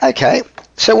 Okay.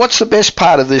 So what's the best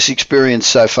part of this experience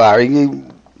so far?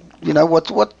 What's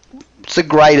the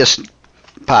greatest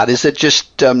part? Is it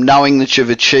just knowing that you've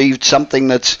achieved something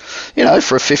that's,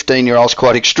 for a 15-year-old is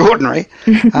quite extraordinary?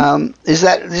 Is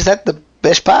that the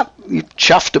best part? You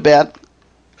chuffed about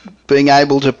being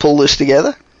able to pull this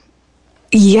together?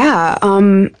 Yeah.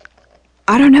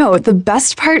 I don't know. The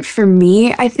best part for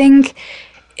me, I think,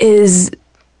 is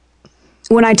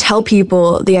when I tell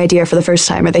people the idea for the first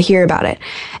time or they hear about it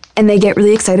and they get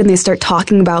really excited and they start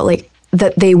talking about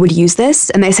that they would use this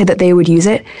and they say that they would use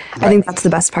it. Right. I think that's the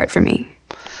best part for me.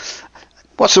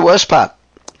 What's the worst part?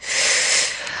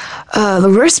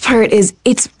 The worst part is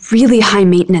it's really high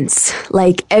maintenance.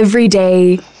 Every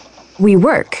day we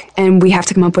work and we have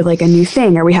to come up with a new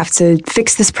thing or we have to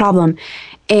fix this problem.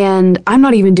 And I'm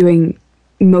not even doing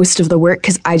most of the work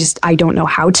because I don't know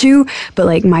how to,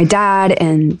 but my dad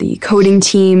and the coding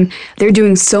team, they're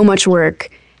doing so much work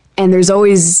and there's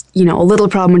always, a little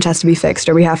problem which has to be fixed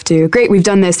or we have to, great, we've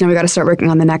done this, now we got to start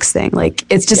working on the next thing.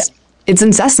 It's just, it's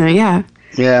incessant. Yeah.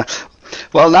 Yeah.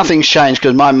 Well, nothing's changed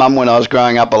because my mum, when I was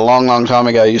growing up a long, long time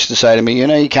ago, used to say to me,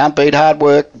 you can't beat hard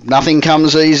work. Nothing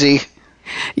comes easy.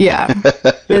 Yeah.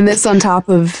 And this on top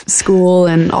of school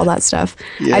and all that stuff.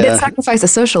 Yeah. I did sacrifice a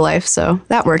social life, so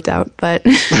that worked out, but...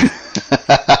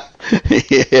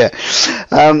 Yeah.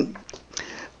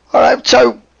 All right,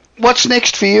 so what's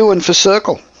next for you and for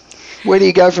Circle? Where do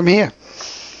you go from here?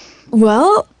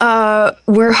 Well,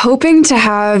 we're hoping to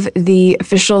have the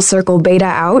official Circle beta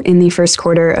out in the first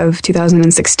quarter of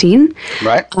 2016.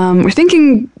 Right. We're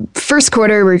thinking first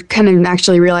quarter, we're kind of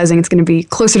actually realizing it's going to be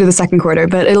closer to the second quarter,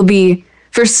 but it'll be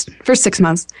first 6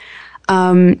 months.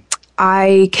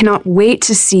 I cannot wait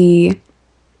to see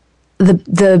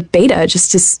the beta,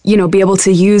 just to be able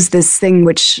to use this thing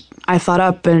which I thought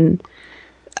up, and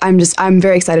I'm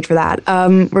very excited for that.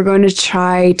 We're going to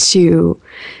try to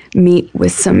meet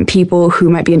with some people who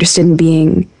might be interested in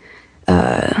being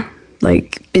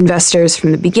like investors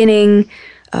from the beginning.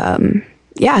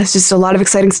 It's just a lot of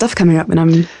exciting stuff coming up, and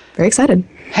I'm very excited.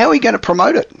 How are you going to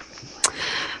promote it?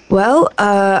 Well,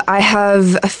 I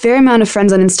have a fair amount of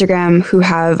friends on Instagram who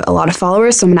have a lot of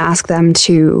followers, so I'm going to ask them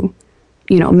to,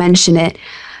 mention it.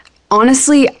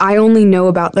 Honestly, I only know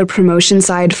about the promotion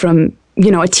side from,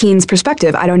 a teen's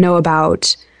perspective. I don't know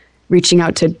about reaching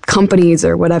out to companies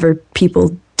or whatever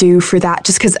people do for that,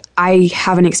 just because I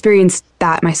haven't experienced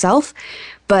that myself.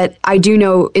 But I do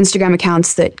know Instagram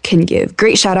accounts that can give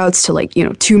great shout outs to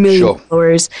 2 million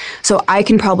followers. So I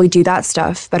can probably do that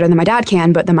stuff better than my dad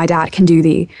can, but then my dad can do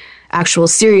the actual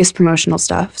serious promotional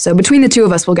stuff. So between the two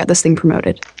of us, we'll get this thing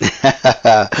promoted.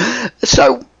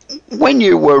 So when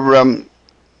you were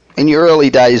in your early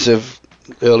days of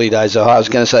high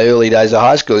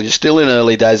school, you're still in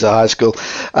early days of high school.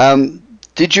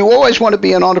 Did you always want to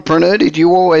be an entrepreneur? Did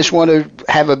you always want to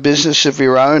have a business of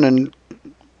your own? And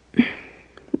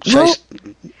well,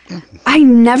 I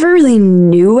never really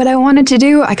knew what I wanted to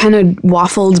do. I kind of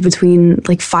waffled between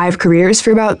 5 careers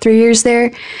for about 3 years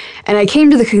there. And I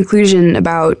came to the conclusion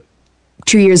about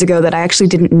 2 years ago that I actually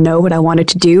didn't know what I wanted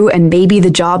to do. And maybe the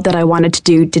job that I wanted to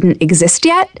do didn't exist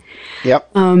yet. Yep.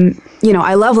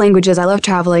 I love languages. I love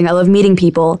traveling. I love meeting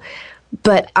people.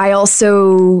 But I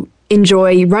also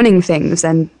enjoy running things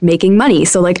and making money.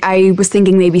 So I was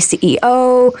thinking maybe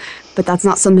CEO, but that's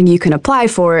not something you can apply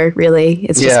for, really.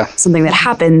 It's just something that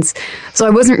happens. So I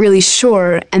wasn't really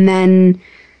sure. And then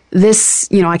this,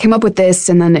 I came up with this,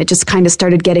 and then it just kind of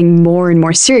started getting more and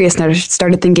more serious. And I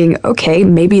started thinking, okay,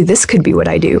 maybe this could be what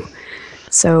I do.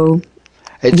 So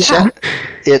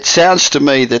it sounds to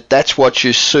me that that's what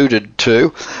you're suited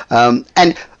to.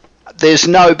 And there's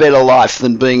no better life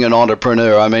than being an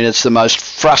entrepreneur. I mean, it's the most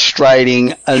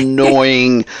frustrating,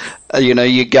 annoying,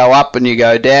 you go up and you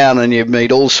go down and you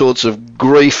meet all sorts of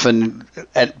grief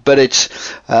but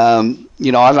it's,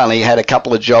 I've only had a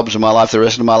couple of jobs in my life. The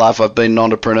rest of my life I've been an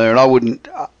entrepreneur, and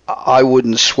I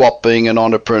wouldn't swap being an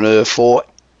entrepreneur for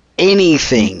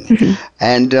anything.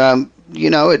 And,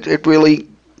 it really,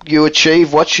 you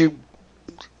achieve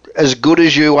as good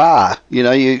as you are.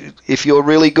 If you're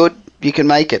really good, you can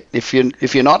make it. If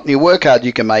you're not and you work hard,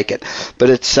 you can make it. But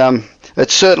it's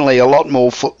certainly a lot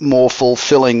more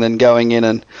fulfilling than going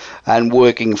in and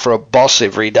working for a boss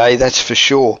every day. That's for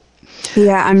sure.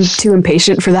 Yeah, I'm too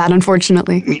impatient for that,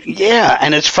 unfortunately. Yeah,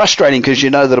 and it's frustrating because you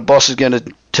know that a boss is going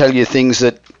to tell you things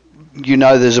that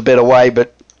there's a better way,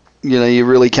 but you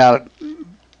really can't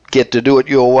get to do it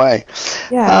your way.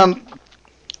 Yeah.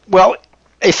 Well,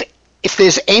 if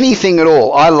there's anything at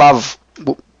all, I love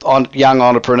on young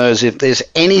entrepreneurs. If there's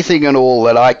anything at all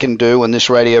that I can do and this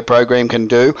radio program can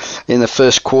do in the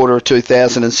first quarter of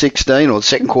 2016 or the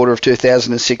second quarter of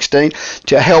 2016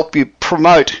 to help you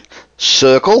promote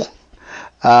Circle,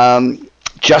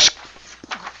 just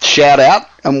shout out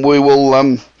and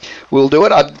we'll do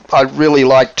it. I'd really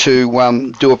like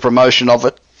to do a promotion of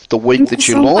it the week that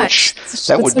you launch.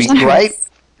 That would be great.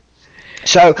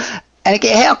 So, and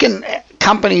again, how can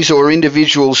companies or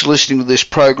individuals listening to this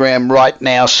program right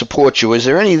now support you? Is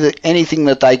there anything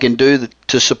that they can do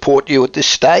to support you at this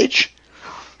stage?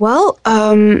 Well,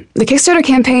 the Kickstarter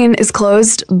campaign is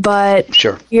closed, but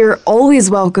sure, you're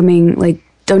always welcoming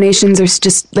donations or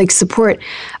just support.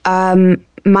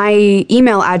 My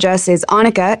email address is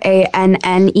Anneke,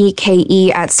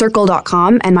 ANNEKE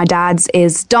 @circle.com, and my dad's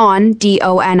is Don,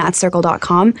 DON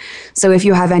 @circle.com. So if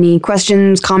you have any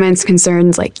questions, comments,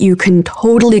 concerns, you can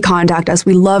totally contact us.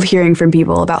 We love hearing from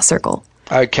people about Circle.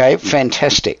 Okay,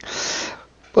 fantastic.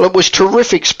 Well, it was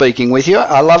terrific speaking with you.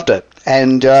 I loved it.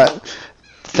 And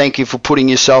thank you for putting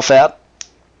yourself out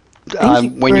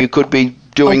when you could be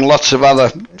doing lots of other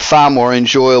far more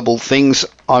enjoyable things,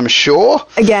 I'm sure.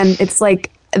 Again, it's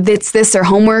it's this or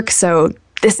homework, so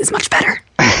this is much better.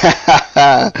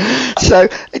 So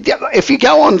if you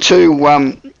go on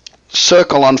to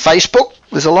Circle on Facebook,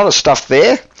 there's a lot of stuff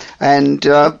there, and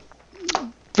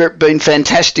been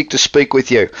fantastic to speak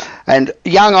with you. And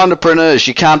young entrepreneurs,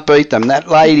 you can't beat them. That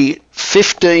lady,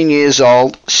 15 years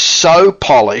old, so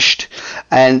polished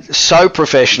and so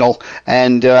professional,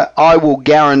 and I will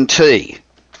guarantee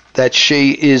that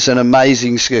she is an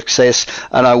amazing success,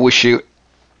 and I wish you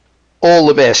all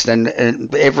the best and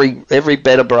every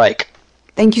better break.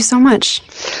 Thank you so much.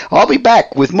 I'll be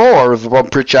back with more of the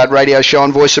Bob Pritchard Radio Show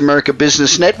on Voice America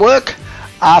Business Network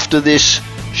after this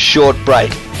short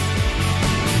break.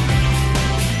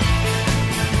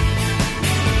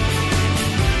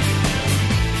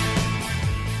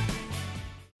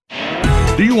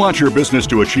 Do you want your business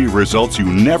to achieve results you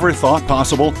never thought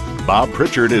possible? Bob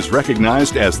Pritchard is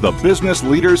recognized as the Business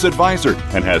Leader's Advisor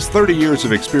and has 30 years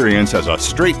of experience as a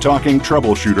straight-talking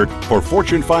troubleshooter for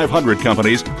Fortune 500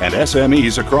 companies and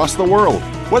SMEs across the world.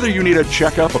 Whether you need a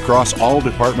checkup across all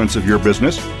departments of your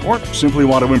business or simply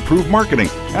want to improve marketing,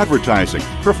 advertising,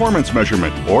 performance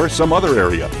measurement, or some other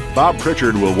area, Bob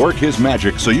Pritchard will work his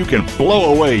magic so you can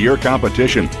blow away your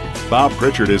competition. Bob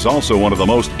Pritchard is also one of the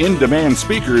most in-demand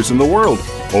speakers in the world.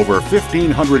 Over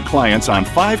 1,500 clients on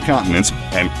 5 continents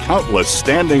and countless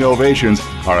standing ovations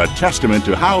are a testament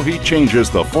to how he changes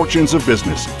the fortunes of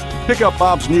business. Pick up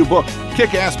Bob's new book,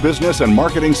 Kick-Ass Business and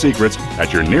Marketing Secrets,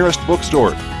 at your nearest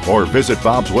bookstore, or visit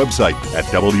Bob's website at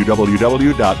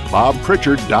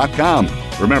www.bobpritchard.com.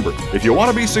 Remember, if you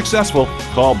want to be successful,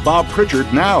 call Bob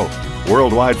Pritchard now.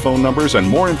 Worldwide phone numbers and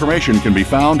more information can be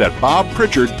found at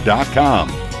bobpritchard.com.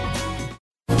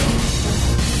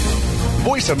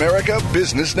 Voice America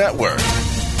Business Network,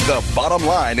 the bottom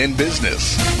line in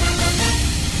business.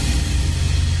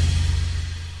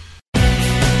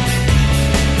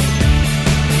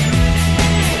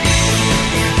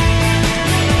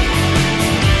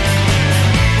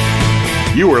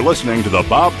 You are listening to the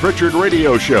Bob Pritchard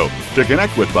Radio Show. To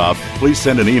connect with Bob, please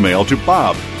send an email to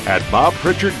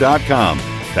bob@bobpritchard.com.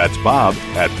 That's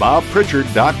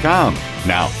bob@bobpritchard.com.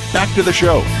 Now, back to the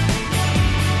show.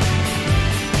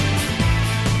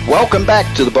 Welcome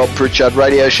back to the Bob Pritchard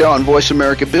Radio Show on Voice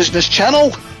America Business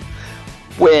Channel.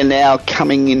 We're now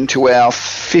coming into our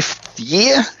 5th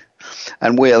year,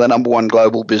 and we're the #1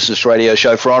 global business radio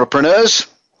show for entrepreneurs.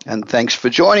 And thanks for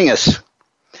joining us.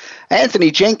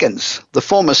 Anthony Jenkins, the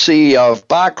former CEO of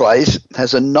Barclays,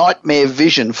 has a nightmare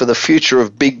vision for the future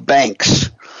of big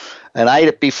banks. And ain't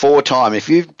it before time? If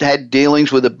you've had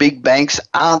dealings with the big banks,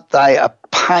 aren't they a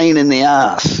pain in the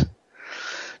ass?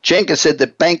 Jenkins said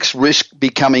that banks risk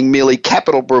becoming merely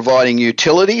capital-providing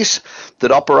utilities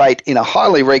that operate in a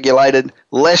highly regulated,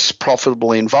 less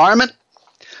profitable environment.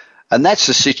 And that's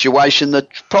a situation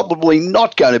that's probably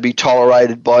not going to be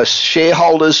tolerated by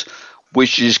shareholders,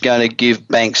 which is going to give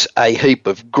banks a heap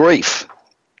of grief.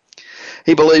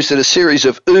 He believes that a series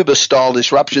of Uber-style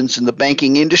disruptions in the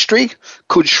banking industry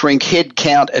could shrink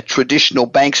headcount at traditional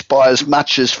banks by as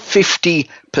much as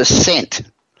 50%.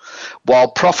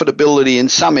 While profitability in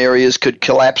some areas could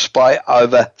collapse by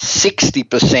over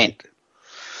 60%.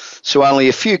 So only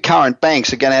a few current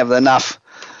banks are going to have enough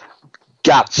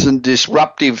guts and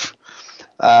disruptive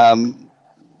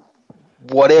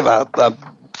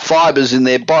fibers in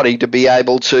their body to be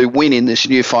able to win in this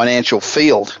new financial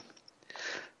field.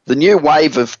 The new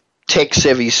wave of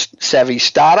tech-savvy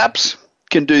startups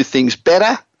can do things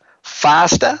better,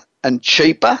 faster, and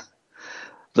cheaper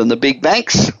than the big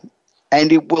banks,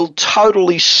 and it will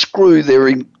totally screw their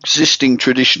existing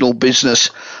traditional business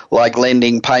like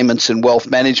lending, payments, and wealth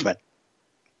management.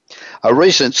 A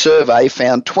recent survey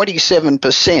found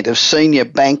 27% of senior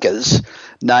bankers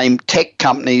named tech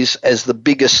companies as the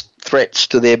biggest threats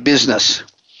to their business.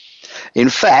 In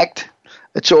fact,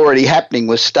 it's already happening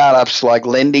with startups like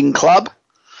Lending Club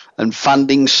and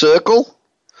Funding Circle,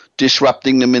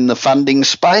 disrupting them in the funding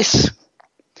space.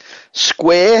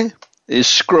 Square is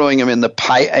screwing them in the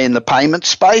payment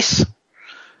space.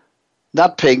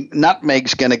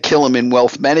 Nutmeg's going to kill them in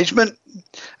wealth management,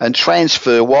 and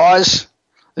TransferWise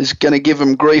is going to give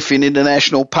them grief in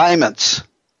international payments.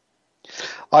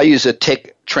 I use a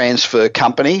tech transfer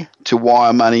company to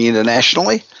wire money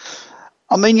internationally.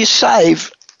 I mean, you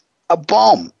save a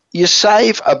bomb. You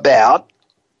save about,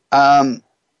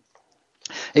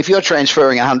 if you're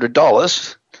transferring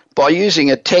 $100, by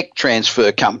using a tech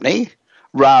transfer company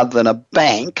rather than a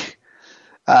bank,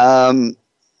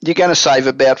 you're going to save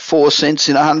about $4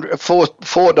 in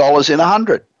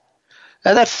 100.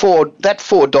 Now that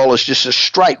 $4 is just a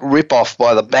straight rip-off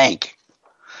by the bank.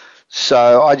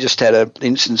 So I just had an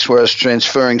instance where I was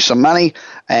transferring some money,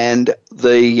 and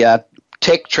the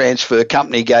tech transfer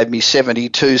company gave me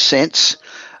 72 cents,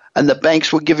 and the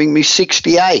banks were giving me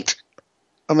 68.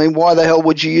 I mean, why the hell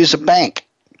would you use a bank?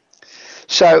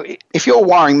 So if you're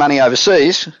wiring money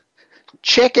overseas,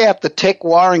 check out the tech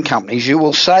wiring companies. You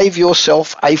will save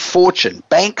yourself a fortune.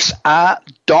 Banks are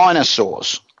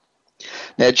dinosaurs.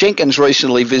 Now, Jenkins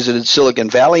recently visited Silicon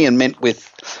Valley and met with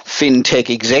fintech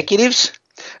executives,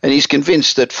 and he's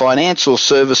convinced that financial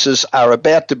services are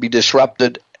about to be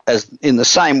disrupted as in the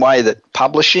same way that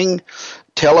publishing,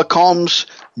 telecoms,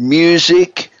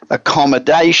 music,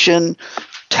 accommodation,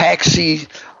 taxi,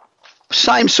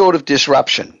 same sort of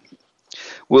disruption.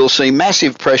 We'll see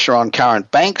massive pressure on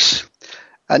current banks,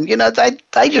 and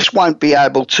they just won't be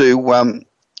able to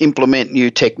implement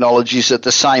new technologies at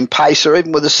the same pace or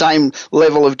even with the same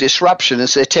level of disruption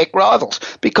as their tech rivals,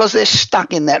 because they're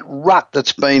stuck in that rut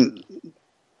that's been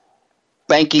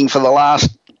banking for the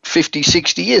last 50,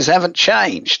 60 years, haven't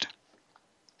changed.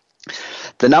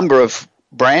 The number of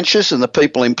branches and the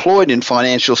people employed in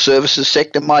financial services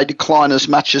sector may decline as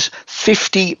much as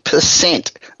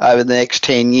 50% over the next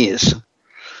 10 years.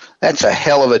 That's a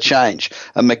hell of a change.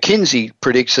 And McKinsey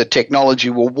predicts that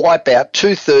technology will wipe out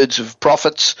 2/3 of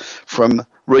profits from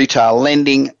retail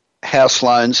lending, house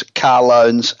loans, car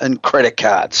loans, and credit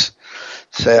cards.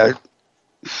 So,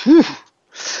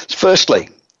 firstly,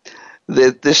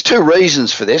 there's two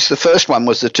reasons for this. The first one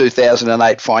was the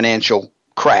 2008 financial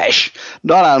crash.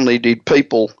 Not only did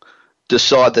people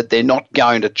decide that they're not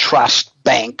going to trust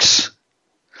banks,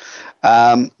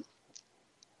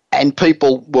 and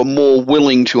people were more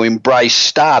willing to embrace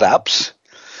startups,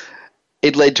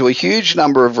 it led to a huge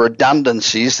number of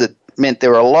redundancies that meant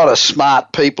there were a lot of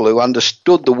smart people who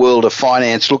understood the world of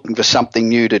finance looking for something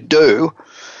new to do.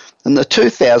 And the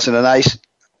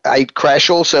 2008 crash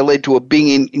also led to a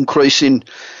big increase in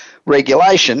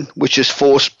regulation, which has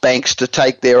forced banks to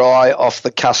take their eye off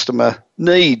the customer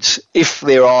needs, if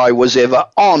their eye was ever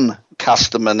on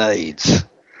customer needs.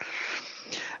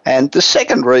 And the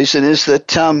second reason is that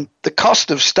the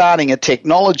cost of starting a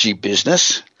technology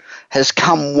business has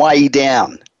come way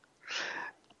down.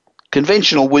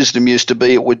 Conventional wisdom used to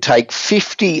be it would take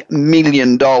 $50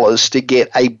 million to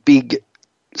get a big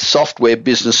software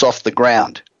business off the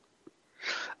ground,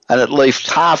 and at least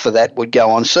half of that would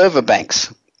go on server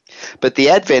banks. But the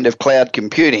advent of cloud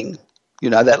computing,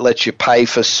 that lets you pay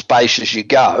for space as you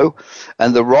go,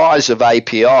 and the rise of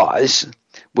APIs,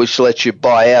 which lets you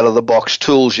buy out-of-the-box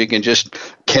tools you can just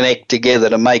connect together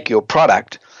to make your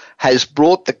product, has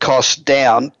brought the cost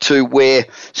down to where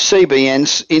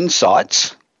CBN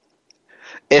Insights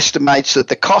estimates that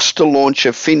the cost to launch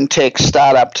a fintech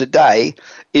startup today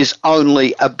is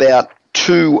only about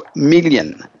 $2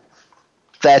 million.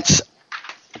 That's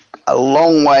a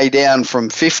long way down from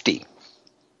 50.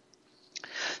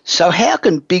 So how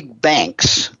can big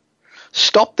banks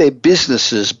stop their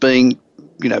businesses being,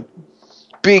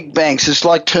 big banks? It's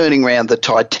like turning around the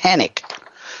Titanic.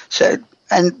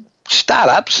 And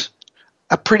startups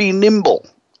are pretty nimble,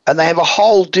 and they have a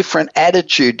whole different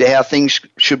attitude to how things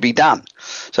should be done.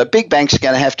 So big banks are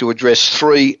going to have to address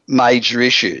three major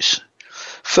issues.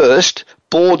 First,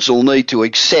 boards will need to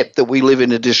accept that we live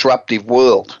in a disruptive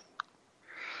world.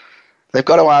 They've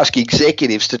got to ask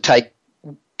executives to take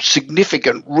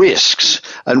significant risks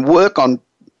and work on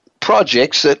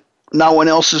projects that no one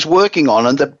else is working on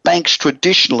and that banks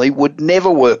traditionally would never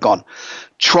work on.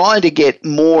 Trying to get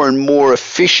more and more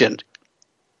efficient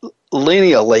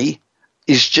linearly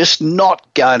is just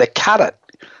not going to cut it.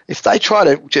 If they try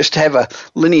to just have a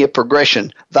linear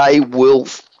progression, they will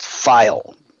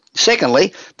fail.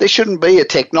 Secondly, there shouldn't be a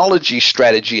technology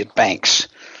strategy at banks.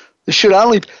 There should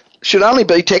only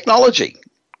be technology.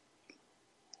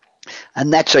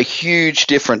 And that's a huge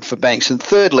difference for banks. And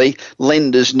thirdly,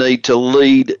 lenders need to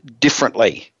lead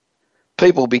differently.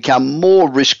 People become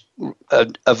more risk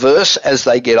averse as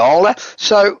they get older.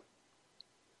 So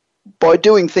by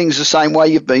doing things the same way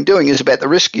you've been doing is about the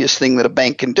riskiest thing that a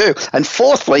bank can do. And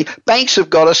fourthly, banks have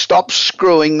got to stop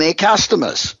screwing their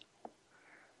customers.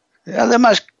 They're the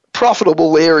most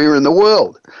profitable area in the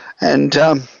world. And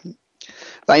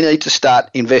they need to start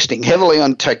investing heavily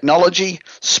on technology,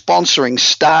 sponsoring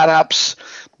startups,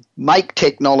 make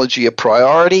technology a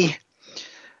priority,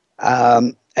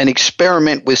 and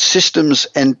experiment with systems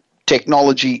and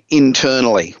technology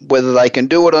internally. Whether they can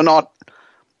do it or not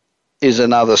is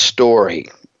another story.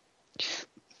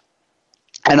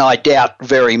 And I doubt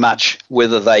very much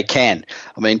whether they can.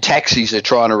 I mean, taxis are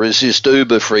trying to resist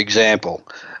Uber, for example.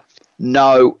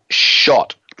 No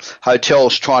shot.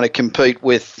 Hotels trying to compete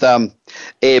with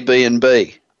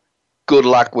Airbnb. Good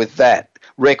luck with that.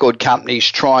 Record companies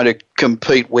trying to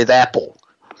compete with Apple.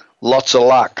 Lots of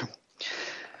luck.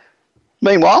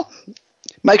 Meanwhile,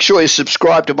 make sure you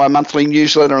subscribe to my monthly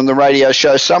newsletter on the radio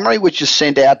show summary, which is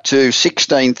sent out to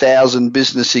 16,000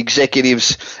 business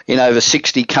executives in over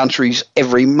 60 countries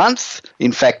every month.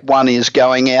 In fact, one is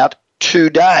going out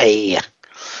today.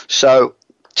 So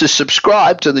to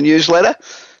subscribe to the newsletter,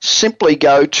 simply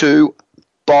go to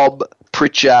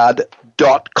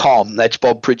bobpritchard.com. That's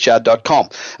bobpritchard.com.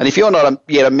 And if you're not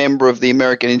yet a member of the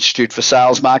American Institute for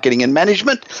Sales, Marketing and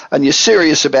Management, and you're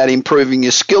serious about improving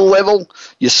your skill level,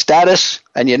 your status,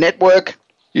 and your network,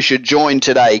 You should join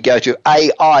today. Go to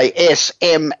aismm.us.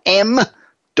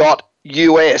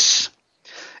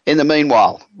 In the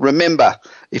meanwhile, remember,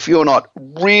 if you're not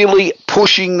really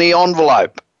pushing the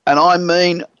envelope, and I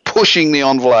mean pushing the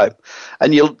envelope,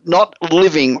 and you're not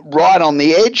living right on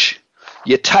the edge,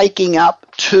 you're taking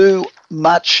up too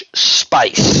much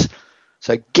space.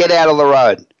 So get out of the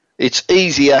road. It's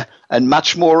easier and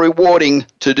much more rewarding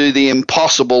to do the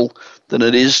impossible than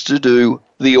it is to do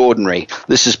the ordinary.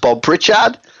 This is Bob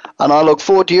Pritchard, and I look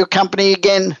forward to your company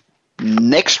again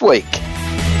next week.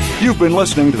 You've been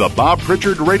listening to the Bob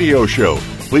Pritchard Radio Show.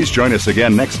 Please join us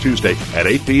again next Tuesday at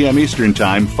 8 p.m. Eastern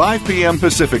Time, 5 p.m.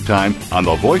 Pacific Time on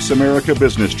the Voice America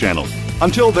Business Channel.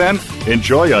 Until then,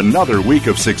 enjoy another week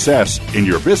of success in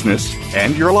your business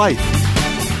and your life.